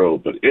work on the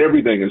road. But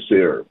everything is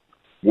there.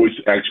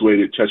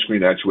 Voice-actuated,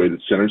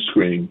 touchscreen-actuated center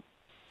screen.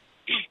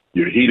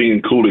 Your heating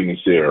and cooling is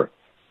there.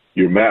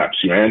 Your maps,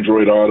 your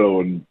Android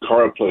Auto and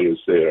CarPlay is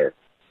there.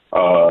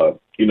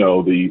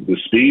 The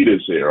speed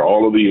is there.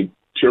 All of the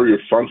interior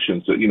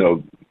functions that,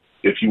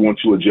 if you want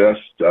to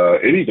adjust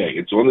anything,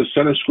 it's on the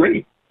center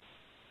screen.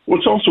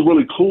 What's also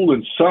really cool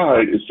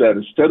inside is that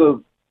instead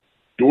of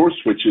door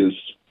switches,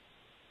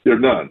 there are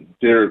none.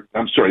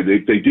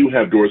 They do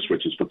have door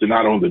switches, but they're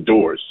not on the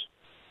doors.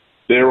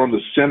 They're on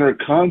the center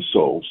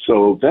console,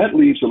 so that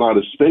leaves a lot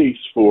of space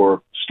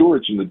for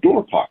storage in the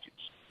door pockets.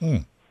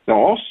 Now,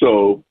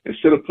 also,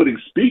 instead of putting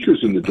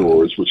speakers in the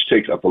doors, which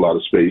take up a lot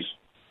of space,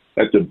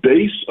 at the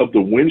base of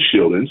the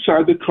windshield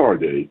inside the car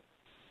day,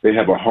 they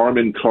have a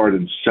Harman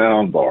Kardon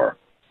sound bar.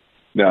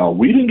 Now,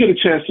 we didn't get a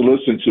chance to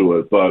listen to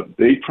it, but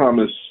they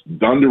promise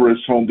thunderous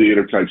home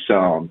theater type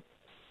sound,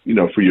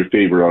 for your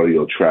favorite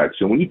audio tracks.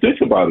 And when you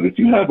think about it, if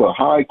you have a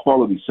high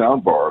quality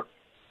sound bar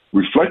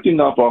reflecting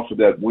off of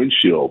that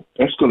windshield,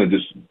 that's going to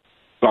just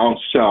bounce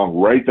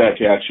sound right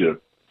back at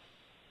you.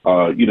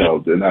 Now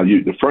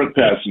the front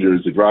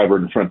passengers, the driver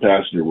and the front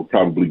passenger will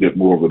probably get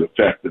more of an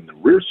effect than the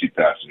rear seat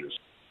passengers.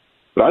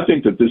 But I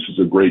think that this is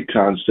a great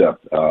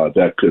concept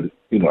that could,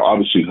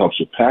 obviously helps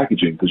with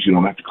packaging because you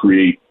don't have to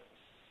create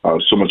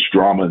so much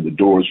drama in the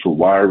doors for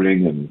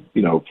wiring and,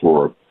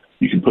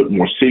 you can put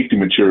more safety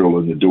material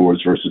in the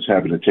doors versus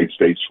having to take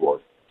space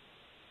for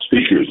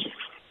speakers.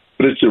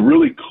 But it's a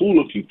really cool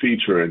looking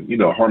feature. And,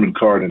 Harman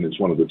Kardon is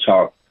one of the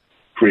top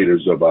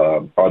creators of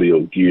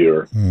audio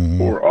gear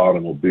for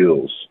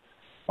automobiles.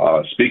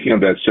 Speaking of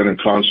that center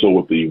console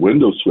with the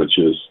window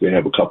switches, they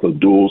have a couple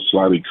of dual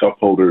sliding cup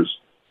holders,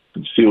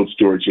 concealed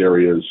storage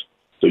areas,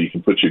 so you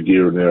can put your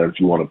gear in there if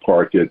you want to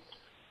park it.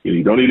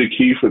 You don't need a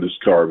key for this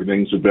car.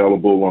 Everything's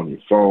available on your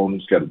phone.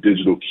 It's got a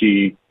digital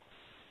key.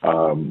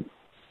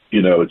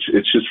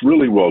 It's just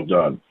really well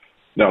done.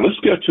 Now, let's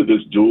get to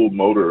this dual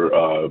motor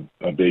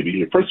baby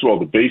here. First of all,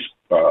 the base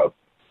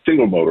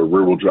single motor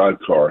rear-wheel drive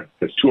car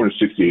has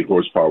 268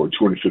 horsepower,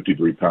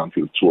 253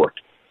 pound-feet of torque,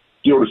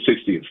 0 to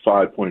 60 in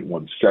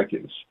 5.1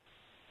 seconds.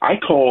 I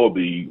call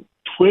the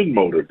twin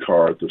motor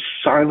car the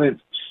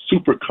silent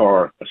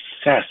supercar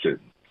assassin.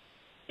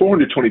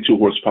 422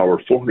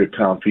 horsepower, 400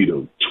 pound-feet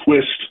of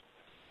twist.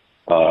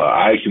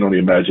 I can only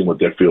imagine what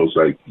that feels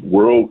like.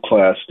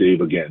 World-class,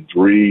 Dave, again,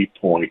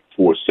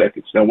 3.4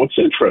 seconds. Now, what's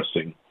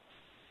interesting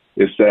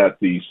is that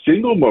the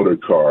single motor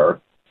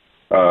car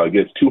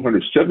gets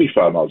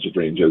 275 miles of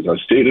range, as I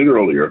stated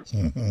earlier.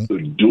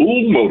 The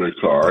dual motor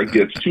car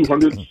gets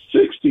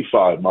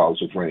 265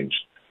 miles of range.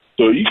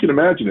 So you can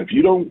imagine if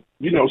you don't,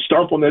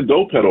 stomp on that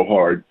go pedal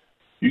hard,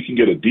 you can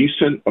get a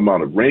decent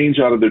amount of range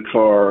out of the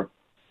car.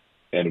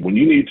 And when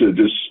you need to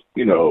just,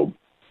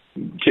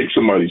 kick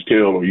somebody's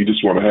tail or you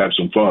just want to have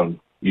some fun,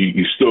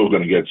 you're still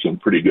going to get some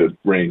pretty good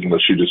range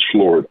unless you're just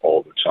floored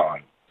all the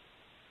time.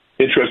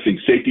 Interesting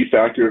safety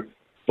factor.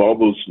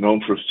 Volvo's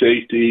known for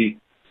safety.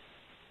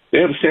 They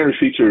have a standard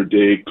feature,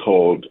 Dave,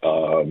 called,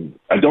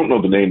 I don't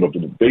know the name of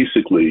it, but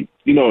basically,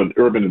 in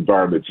urban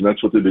environments, and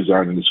that's what they're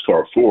designing this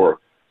car for,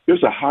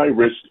 there's a high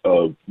risk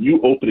of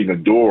you opening a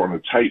door on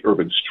a tight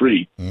urban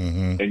street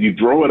and you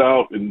throw it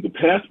out in the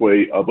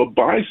pathway of a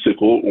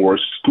bicycle or a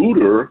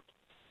scooter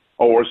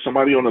or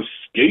somebody on a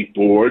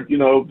skateboard.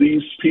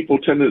 These people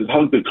tend to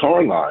hug the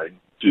car line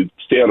to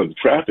stay out of the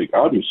traffic,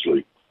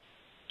 obviously.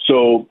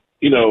 So,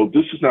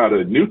 this is not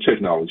a new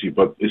technology,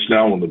 but it's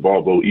now on the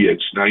Volvo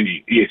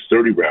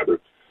EX30 rather.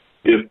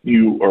 If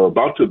you are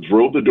about to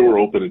throw the door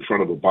open in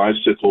front of a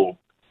bicycle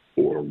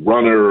or a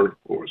runner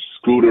or a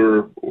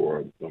scooter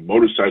or a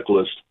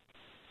motorcyclist,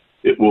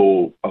 it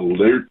will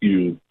alert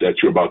you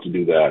that you're about to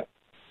do that.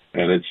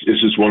 And it's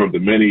just one of the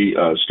many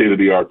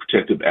state-of-the-art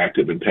protective,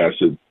 active, and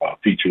passive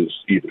features,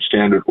 either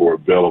standard or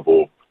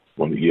available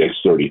on the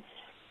EX30.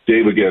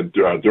 Dave, again,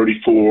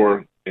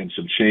 34 and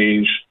some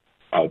change.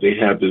 They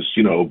have this,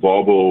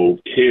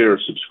 Volvo Care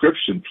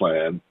subscription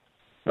plan.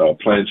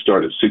 Plans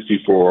start at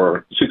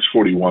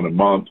 $641 a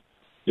month.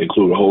 They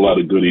include a whole lot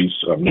of goodies,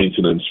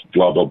 maintenance,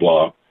 blah, blah,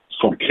 blah. It's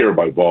called Care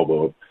by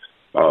Volvo.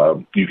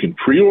 You can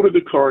pre-order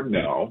the car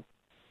now.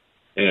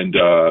 And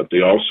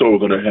they also are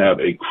going to have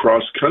a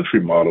cross-country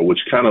model, which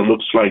kind of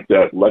looks like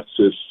that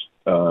Lexus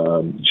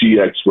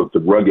GX with the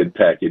rugged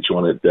package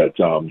on it that,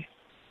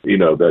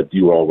 that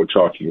you all were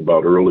talking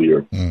about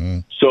earlier. Mm-hmm.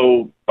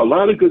 So a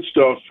lot of good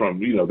stuff from,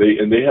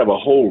 they have a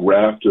whole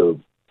raft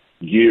of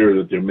gear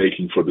that they're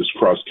making for this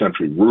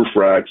cross-country, roof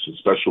racks and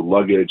special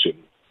luggage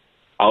and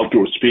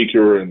outdoor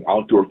speaker and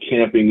outdoor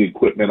camping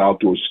equipment,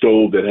 outdoor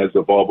stove that has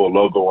the Volvo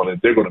logo on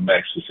it. They're going to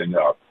max this thing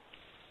out.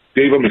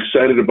 Dave, I'm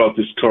excited about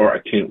this car. I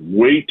can't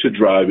wait to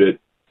drive it.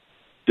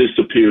 This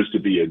appears to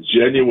be a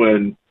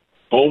genuine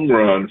home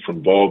run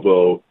from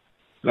Volvo.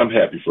 And I'm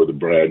happy for the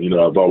brand.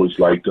 I've always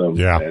liked them.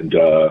 Yeah. And,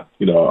 I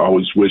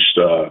always wished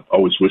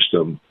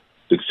them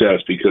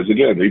success because,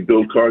 again, they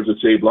build cars that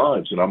save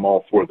lives, and I'm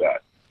all for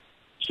that.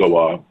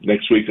 So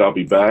next week I'll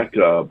be back.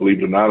 Believe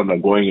it or not, I'm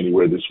not going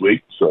anywhere this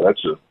week, so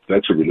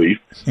that's a relief.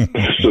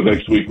 So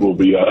next week will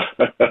be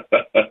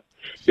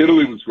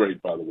Italy was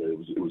great, by the way.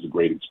 It was a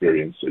great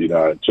experience.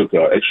 I took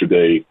an extra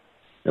day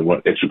and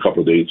extra couple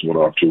of days and went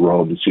off to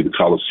Rome to see the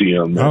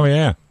Colosseum. Oh,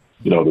 yeah.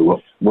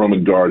 The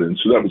Roman gardens.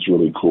 So that was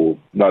really cool.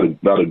 Not a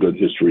good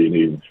history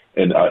in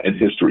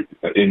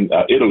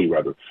Italy,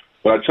 rather.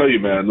 But I tell you,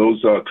 man,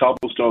 those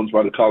cobblestones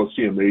by the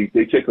Colosseum, they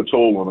take a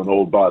toll on an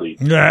old body.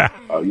 Yeah.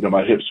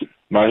 My hips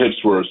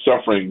were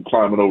suffering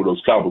climbing over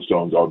those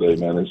cobblestones all day,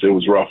 man. It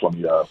was rough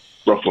on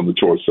the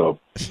torso.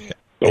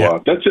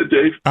 So that's it,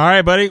 Dave. All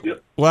right, buddy.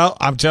 Yep. Well,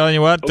 I'm telling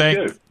you what,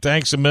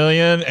 thanks a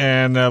million,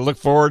 and look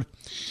forward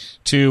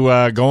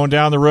to going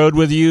down the road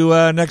with you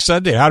next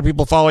Sunday. How do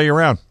people follow you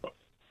around?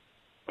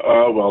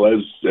 Well,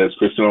 as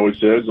Kristen always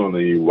says, on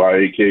the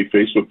YAK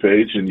Facebook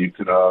page, and you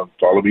can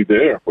follow me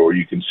there, or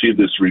you can see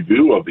this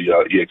review of the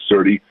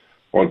EX30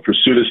 on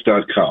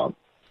Pursutis.com.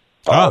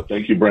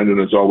 Thank you, Brendan,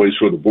 as always,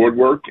 for the board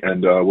work,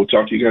 and we'll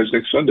talk to you guys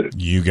next Sunday.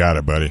 You got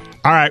it, buddy.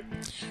 All right.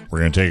 We're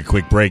going to take a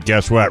quick break.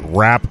 Guess what?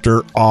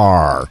 Raptor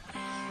R.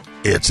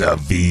 It's a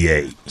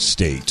V8.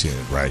 Stay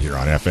tuned right here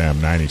on FM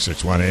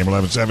 96.1 AM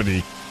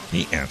 1170.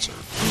 The Answer.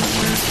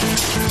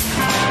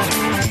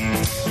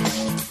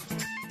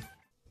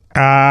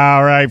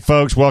 All right,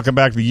 folks. Welcome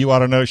back to the You Ought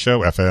to Know Show.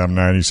 FM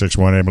 96.1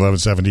 AM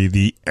 1170.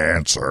 The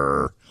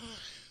Answer.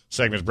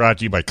 Segment is brought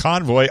to you by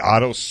Convoy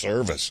Auto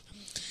Service.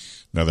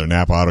 Another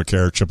Napa Auto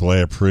Care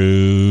AAA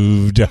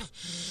approved.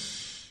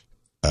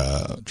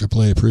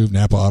 AAA approved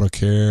Napa Auto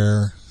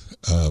Care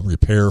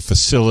repair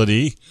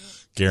facility.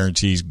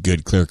 Guarantees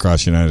good clear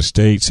across the United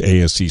States.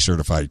 ASC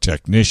certified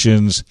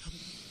technicians.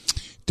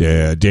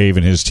 Dave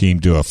and his team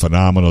do a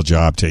phenomenal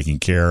job taking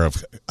care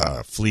of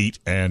fleet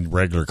and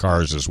regular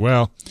cars as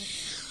well.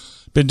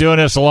 Been doing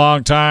this a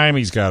long time.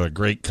 He's got a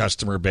great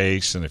customer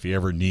base, and if you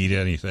ever need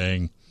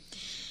anything,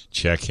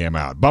 check him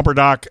out. Bumper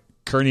Dock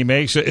Kearney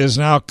Mesa is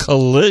now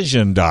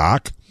Collision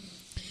Dock.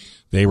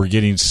 They were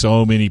getting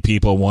so many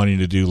people wanting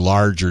to do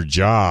larger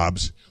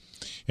jobs,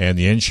 and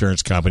the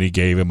insurance company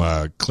gave him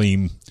a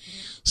clean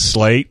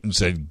slate and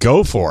said,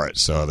 go for it.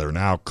 So they're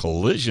now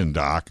Collision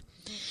Dock,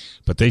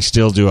 but they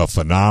still do a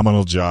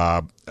phenomenal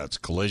job. That's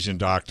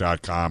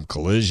collisiondock.com,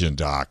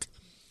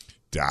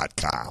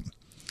 collisiondock.com.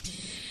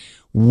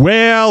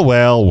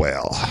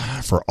 Well,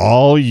 for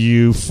all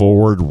you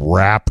Ford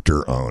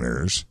Raptor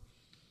owners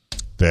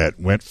that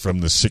went from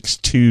the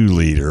 6.2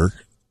 liter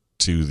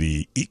to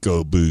the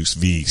EcoBoost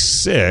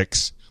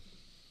V6,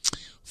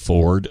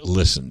 Ford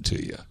listened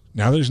to you.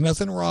 Now, there's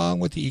nothing wrong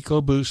with the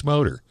EcoBoost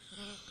motor.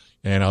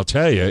 And I'll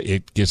tell you,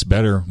 it gets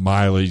better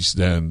mileage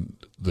than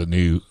the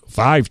new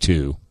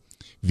 5.2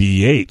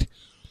 V8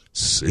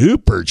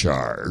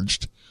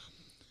 supercharged,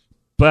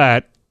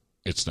 but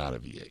it's not a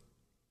V8.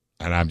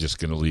 And I'm just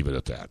going to leave it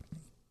at that.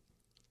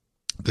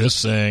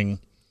 This thing,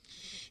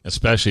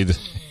 especially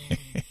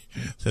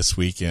this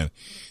weekend,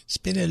 it's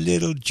been a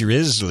little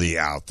drizzly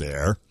out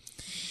there.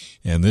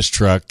 And this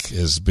truck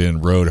has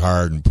been rode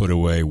hard and put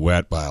away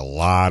wet by a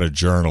lot of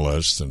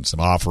journalists and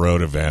some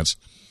off-road events.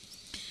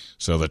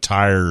 So the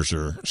tires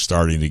are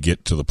starting to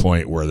get to the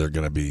point where they're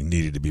going to be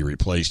needed to be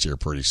replaced here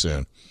pretty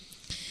soon.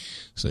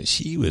 So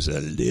she was a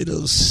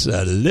little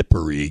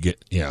slippery,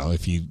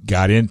 if you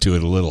got into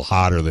it a little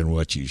hotter than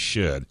what you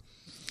should.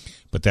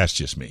 But that's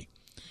just me.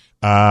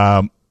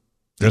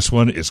 This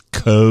one is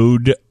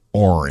Code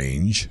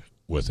Orange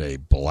with a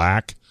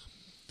black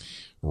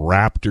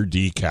Raptor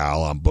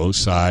decal on both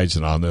sides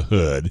and on the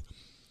hood.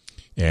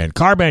 And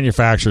car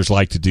manufacturers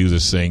like to do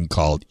this thing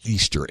called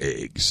Easter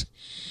eggs.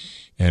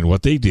 And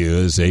what they do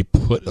is they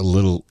put a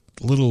little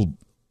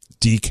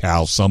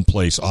decal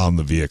someplace on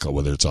the vehicle,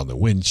 whether it's on the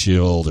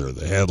windshield or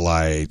the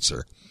headlights,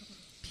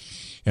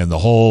 and the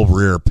whole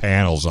rear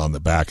panels on the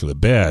back of the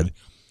bed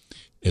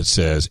it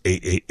says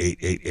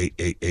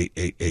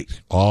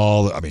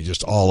 888888888.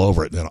 Just all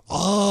over it. And then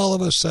all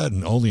of a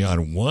sudden, only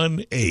on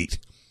 1 8,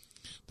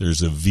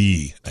 there's a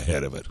V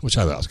ahead of it, which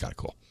I thought was kind of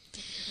cool.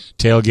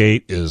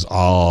 Tailgate is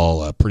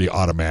all pretty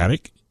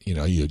automatic.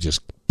 You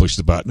just push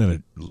the button and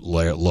it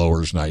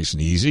lowers nice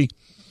and easy.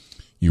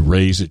 You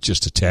raise it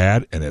just a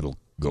tad and it'll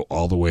go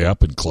all the way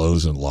up and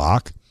close and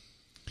lock.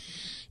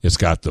 It's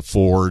got the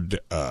forward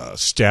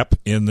step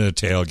in the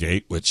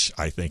tailgate, which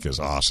I think is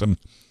awesome.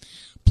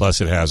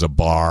 Plus, it has a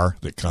bar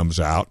that comes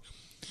out,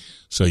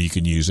 so you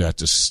can use that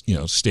to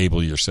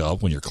stable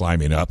yourself when you're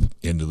climbing up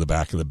into the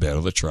back of the bed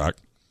of the truck.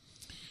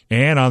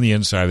 And on the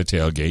inside of the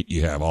tailgate,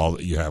 you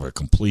have a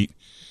complete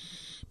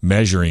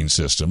measuring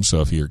system.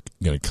 So if you're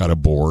going to cut a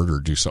board or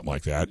do something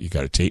like that, you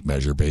got a tape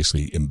measure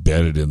basically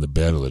embedded in the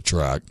bed of the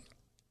truck.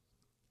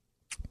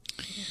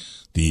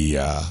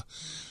 The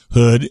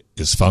hood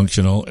is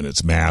functional and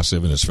it's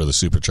massive and it's for the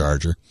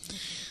supercharger.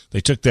 They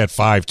took that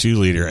 5.2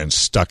 liter and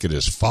stuck it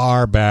as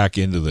far back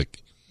into the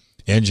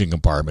engine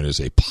compartment as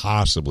they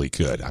possibly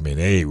could.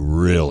 They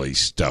really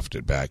stuffed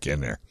it back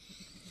in there.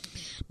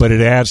 But it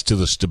adds to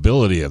the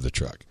stability of the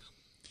truck.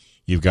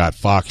 You've got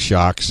Fox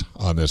shocks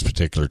on this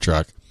particular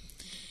truck,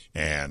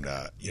 and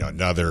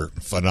another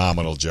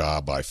phenomenal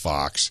job by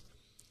Fox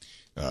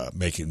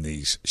making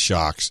these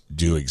shocks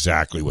do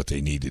exactly what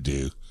they need to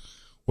do.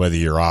 Whether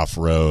you're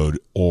off-road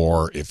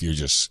or if you're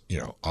just,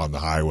 on the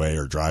highway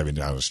or driving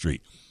down the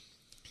street.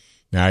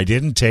 Now, I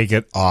didn't take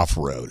it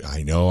off-road.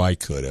 I know I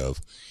could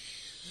have.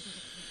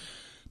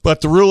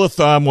 But the rule of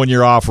thumb when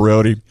you're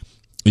off-roading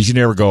is you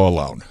never go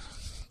alone.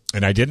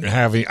 And I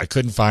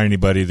couldn't find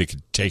anybody that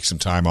could take some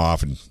time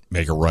off and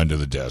make a run to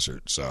the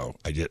desert. So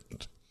I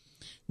didn't,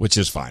 which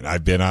is fine.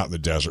 I've been out in the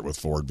desert with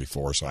Ford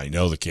before, so I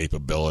know the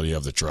capability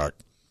of the truck.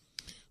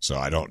 So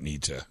I don't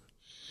need to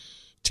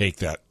take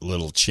that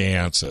little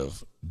chance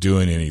of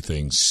doing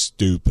anything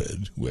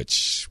stupid,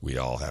 which we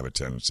all have a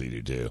tendency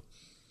to do.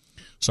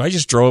 So I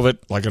just drove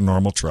it like a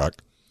normal truck.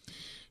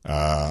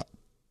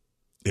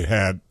 It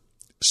had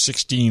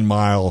 16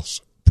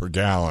 miles per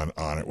gallon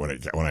on it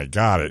when I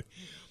got it.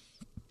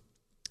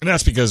 And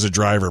that's because the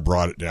driver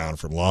brought it down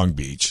from Long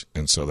Beach,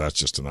 and so that's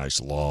just a nice,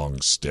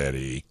 long,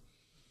 steady.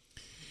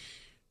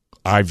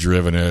 I've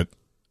driven it.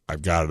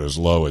 I've got it as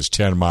low as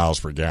 10 miles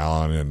per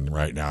gallon, and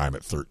right now I'm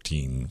at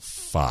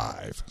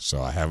 13.5,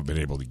 so I haven't been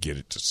able to get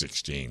it to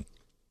 16.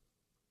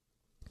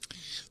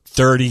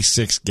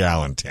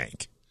 36-gallon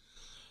tank.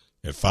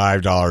 At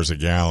 $5 a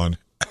gallon,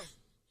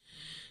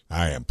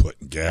 I am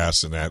putting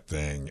gas in that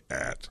thing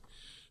at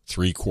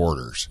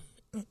 3/4.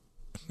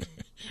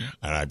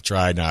 And I've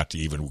tried not to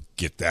even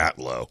get that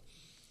low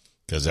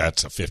because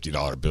that's a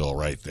 $50 bill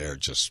right there,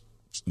 just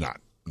not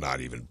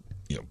even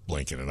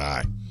blinking an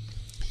eye.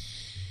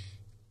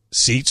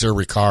 Seats are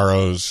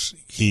Recaros,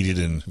 heated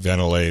and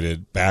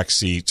ventilated. Back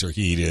seats are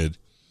heated.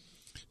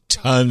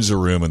 Tons of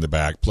room in the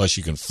back. Plus,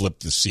 you can flip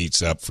the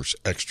seats up for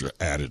extra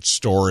added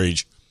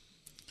storage,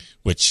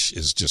 which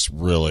is just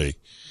really,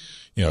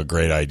 a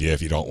great idea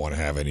if you don't want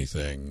to have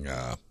anything,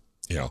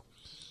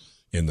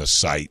 in the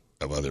sight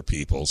of other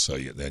people. So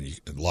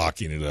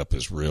locking it up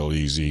is real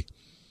easy.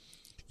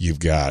 You've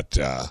got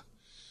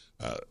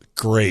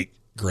great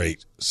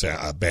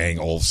Bang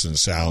Olufsen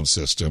sound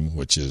system,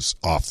 which is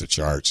off the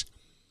charts.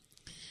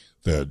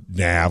 The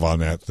nav on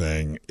that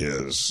thing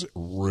is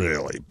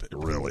really,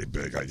 really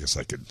big. I guess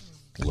I could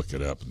look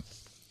it up and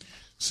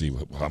see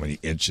how many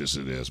inches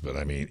it is, but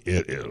it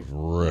is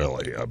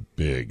really a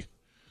big.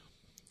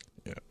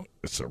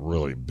 It's a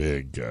really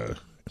big.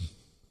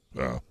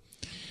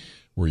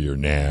 Where your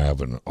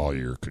nav and all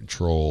your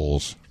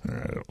controls.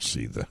 I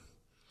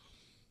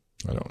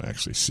don't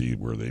actually see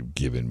where they've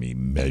given me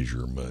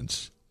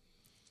measurements,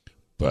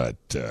 but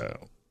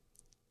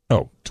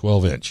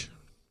 12-inch.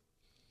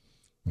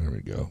 There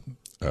we go.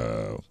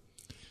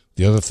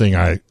 The other thing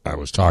I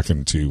was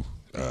talking to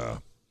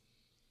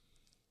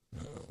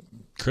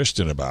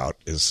Kristen about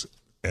is,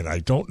 and I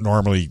don't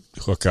normally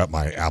hook up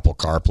my Apple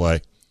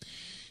CarPlay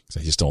because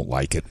I just don't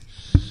like it,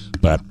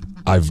 but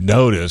I've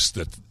noticed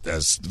that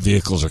as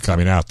vehicles are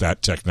coming out,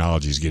 that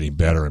technology is getting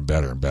better and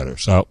better and better.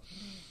 So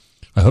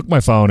I hooked my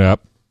phone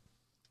up.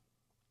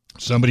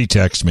 Somebody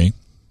texted me,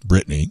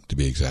 Brittany to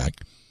be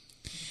exact,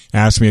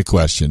 asked me a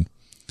question,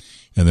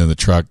 and then the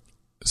truck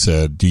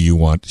said, "Do you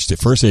want?"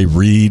 First, they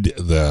read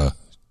the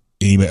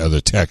email or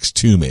the text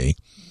to me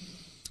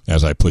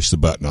as I push the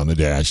button on the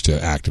dash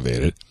to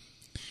activate it,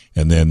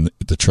 and then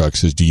the truck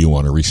says, "Do you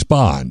want to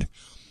respond?"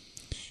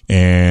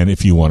 And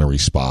if you want to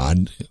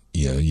respond,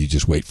 you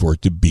just wait for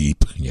it to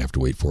beep. You have to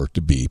wait for it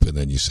to beep, and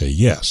then you say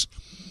yes.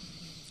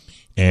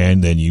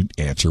 And then you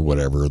answer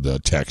whatever the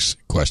text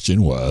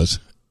question was,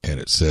 and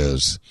it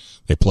says,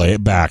 they play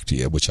it back to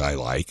you, which I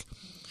like.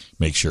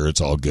 Make sure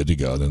it's all good to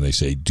go. Then they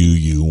say, "Do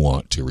you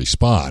want to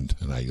respond?"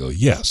 And I go,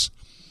 "Yes."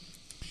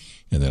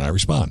 And then I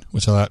respond,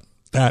 which I thought,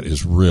 that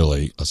is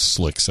really a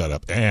slick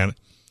setup. And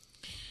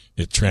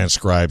it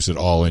transcribes it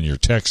all in your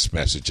text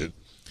message.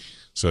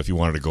 So if you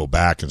wanted to go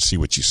back and see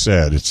what you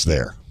said, it's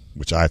there,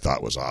 which I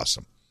thought was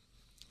awesome.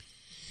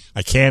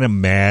 I can't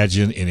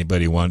imagine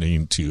anybody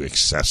wanting to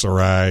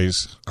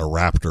accessorize a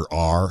Raptor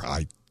R.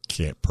 I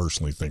can't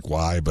personally think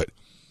why, but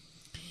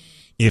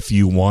if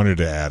you wanted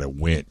to add a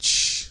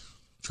winch,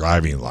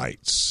 driving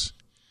lights,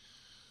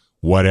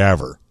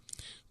 whatever,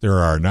 there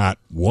are not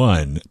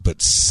one,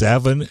 but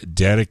 7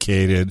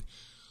 dedicated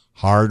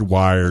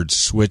hardwired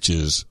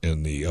switches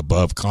in the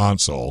above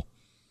console,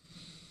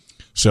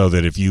 so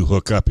that if you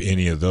hook up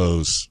any of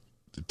those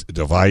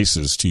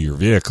devices to your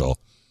vehicle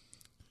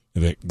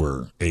that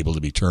were able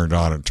to be turned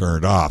on and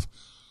turned off,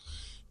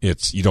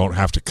 you don't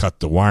have to cut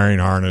the wiring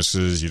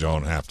harnesses, you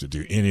don't have to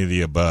do any of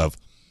the above.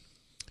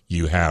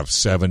 You have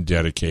 7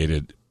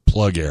 dedicated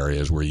plug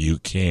areas where you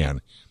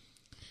can,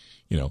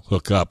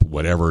 hook up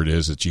whatever it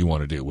is that you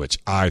want to do, which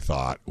I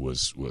thought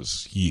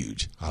was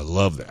huge. I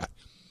love that,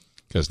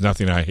 because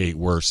nothing I hate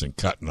worse than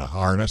cutting a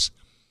harness,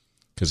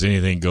 because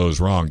anything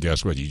goes wrong,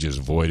 guess what? You just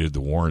voided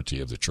the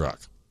warranty of the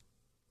truck.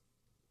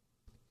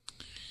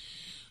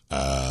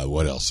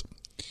 What else?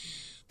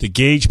 The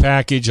gauge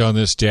package on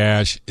this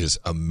dash is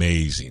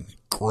amazing.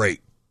 Great,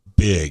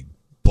 big,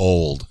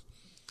 bold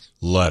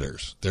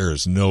letters. There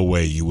is no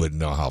way you wouldn't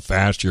know how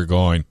fast you're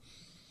going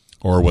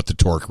or what the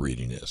torque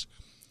reading is.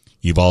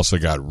 You've also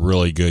got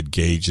really good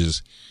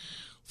gauges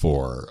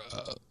for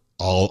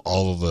all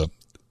of the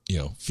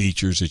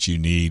features that you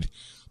need.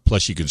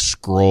 Plus, you can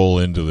scroll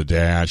into the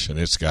dash, and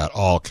it's got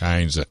all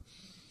kinds of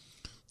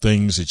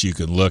things that you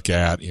can look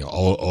at.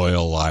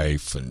 Oil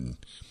life and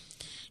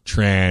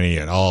tranny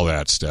and all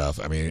that stuff.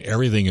 I mean,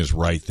 everything is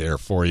right there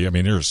for you. I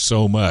mean, there's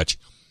so much.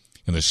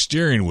 And the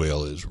steering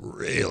wheel has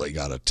really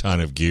got a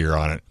ton of gear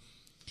on it.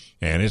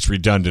 And it's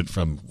redundant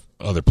from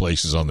other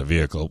places on the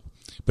vehicle,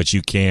 but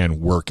you can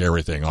work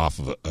everything off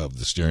of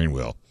the steering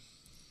wheel.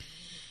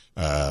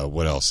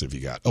 What else have you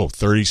got?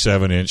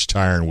 37-inch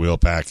tire and wheel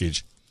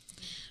package,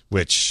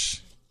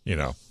 which,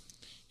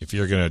 if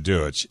you're going to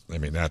do it, I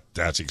mean,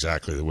 that's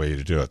exactly the way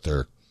to do it.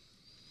 They're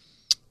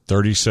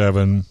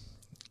 37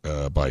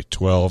 by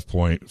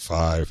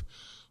 12.5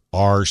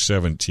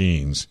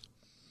 R17s,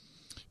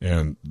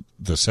 and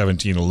the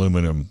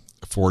 17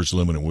 forged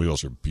aluminum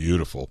wheels are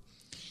beautiful.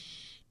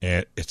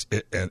 And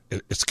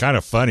it's kind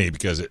of funny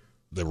because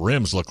the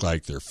rims look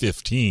like they're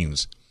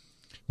 15s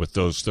with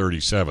those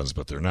 37s,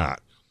 but they're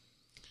not.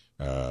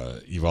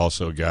 You've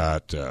also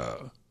got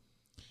a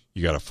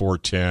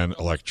 410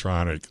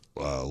 electronic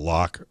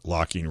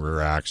locking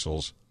rear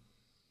axles.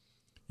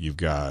 You've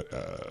got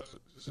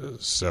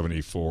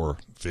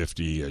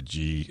 7450 a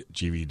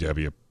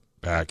GVW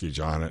package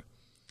on it.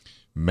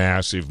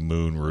 Massive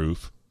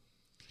moonroof,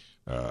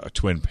 a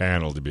twin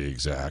panel to be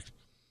exact.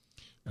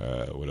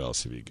 What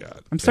else have you got?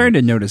 I'm starting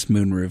to notice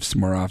moonroofs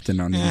more often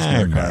on these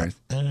newer cars.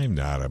 I'm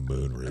not a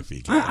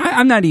moonroofy guy.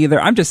 I'm not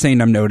either. I'm just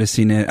saying I'm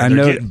noticing it. And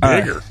they're getting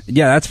bigger.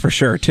 Yeah, that's for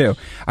sure too.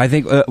 I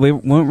think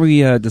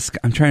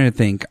I'm trying to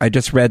think. I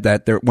just read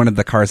that one of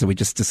the cars that we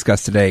just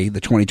discussed today, the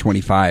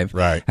 2025,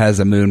 right, has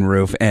a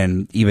moonroof,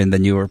 and even the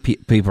newer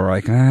people are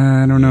like,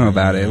 I don't know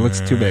about it. It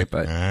looks too big,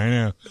 but I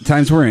know.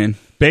 Times we're in.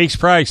 Base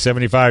price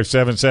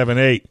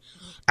 $75,778.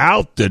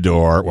 Out the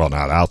door, well,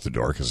 not out the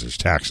door because there's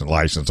tax and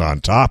license on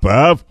top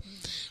of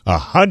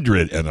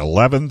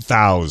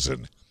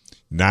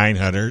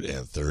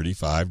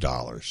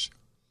 $111,935.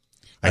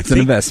 That's an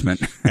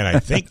investment. And I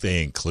think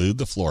they include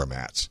the floor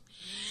mats.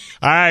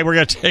 All right, we're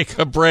going to take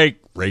a break.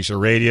 Racer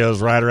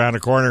Radio's right around the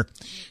corner.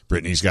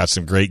 Brittany's got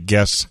some great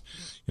guests.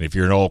 And if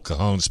you're an old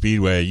Cajon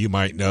Speedway, you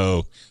might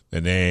know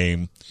the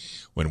name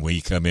when we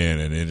come in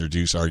and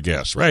introduce our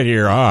guests right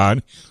here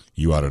on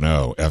You Ought to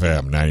Know,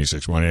 FM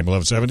 96.1 AM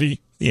 1170,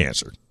 The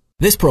Answer.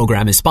 This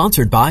program is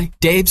sponsored by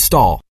Dave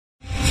Stahl.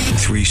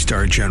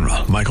 3-star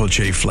General Michael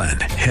J. Flynn,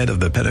 head of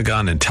the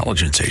Pentagon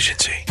Intelligence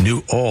Agency,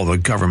 knew all the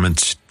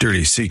government's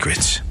dirty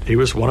secrets. He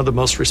was one of the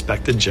most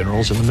respected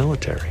generals in the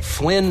military.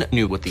 Flynn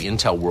knew what the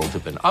intel world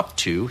had been up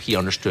to. He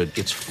understood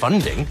its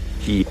funding.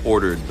 He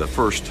ordered the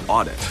first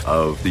audit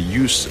of the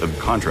use of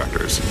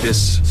contractors.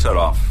 This set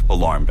off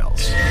alarm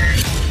bells.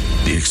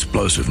 The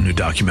explosive new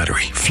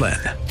documentary, Flynn,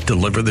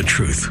 Deliver the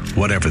Truth,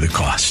 Whatever the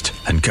Cost,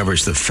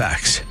 uncovers the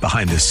facts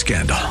behind this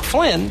scandal.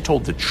 Flynn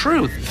told the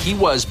truth. He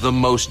was the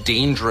most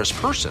dangerous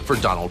person for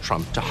Donald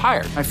Trump to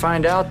hire. I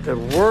find out the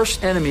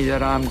worst enemy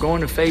that I'm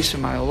going to face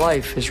in my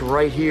life is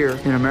right here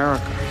in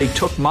America. They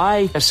took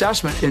my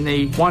assessment and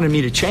they wanted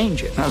me to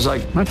change it. And I was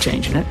like, I'm not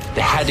changing it.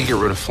 They had to get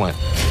rid of Flynn.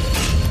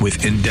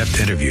 With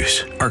in-depth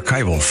interviews,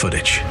 archival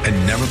footage, and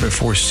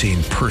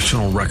never-before-seen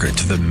personal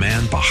records of the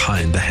man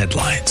behind the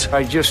headlines.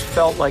 I just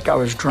felt like I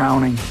was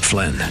drowning.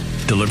 Flynn,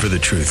 Deliver the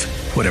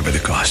Truth, Whatever the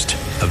Cost.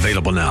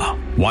 Available now.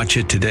 Watch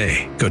it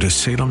today. Go to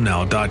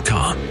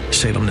salemnow.com.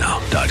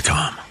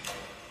 salemnow.com.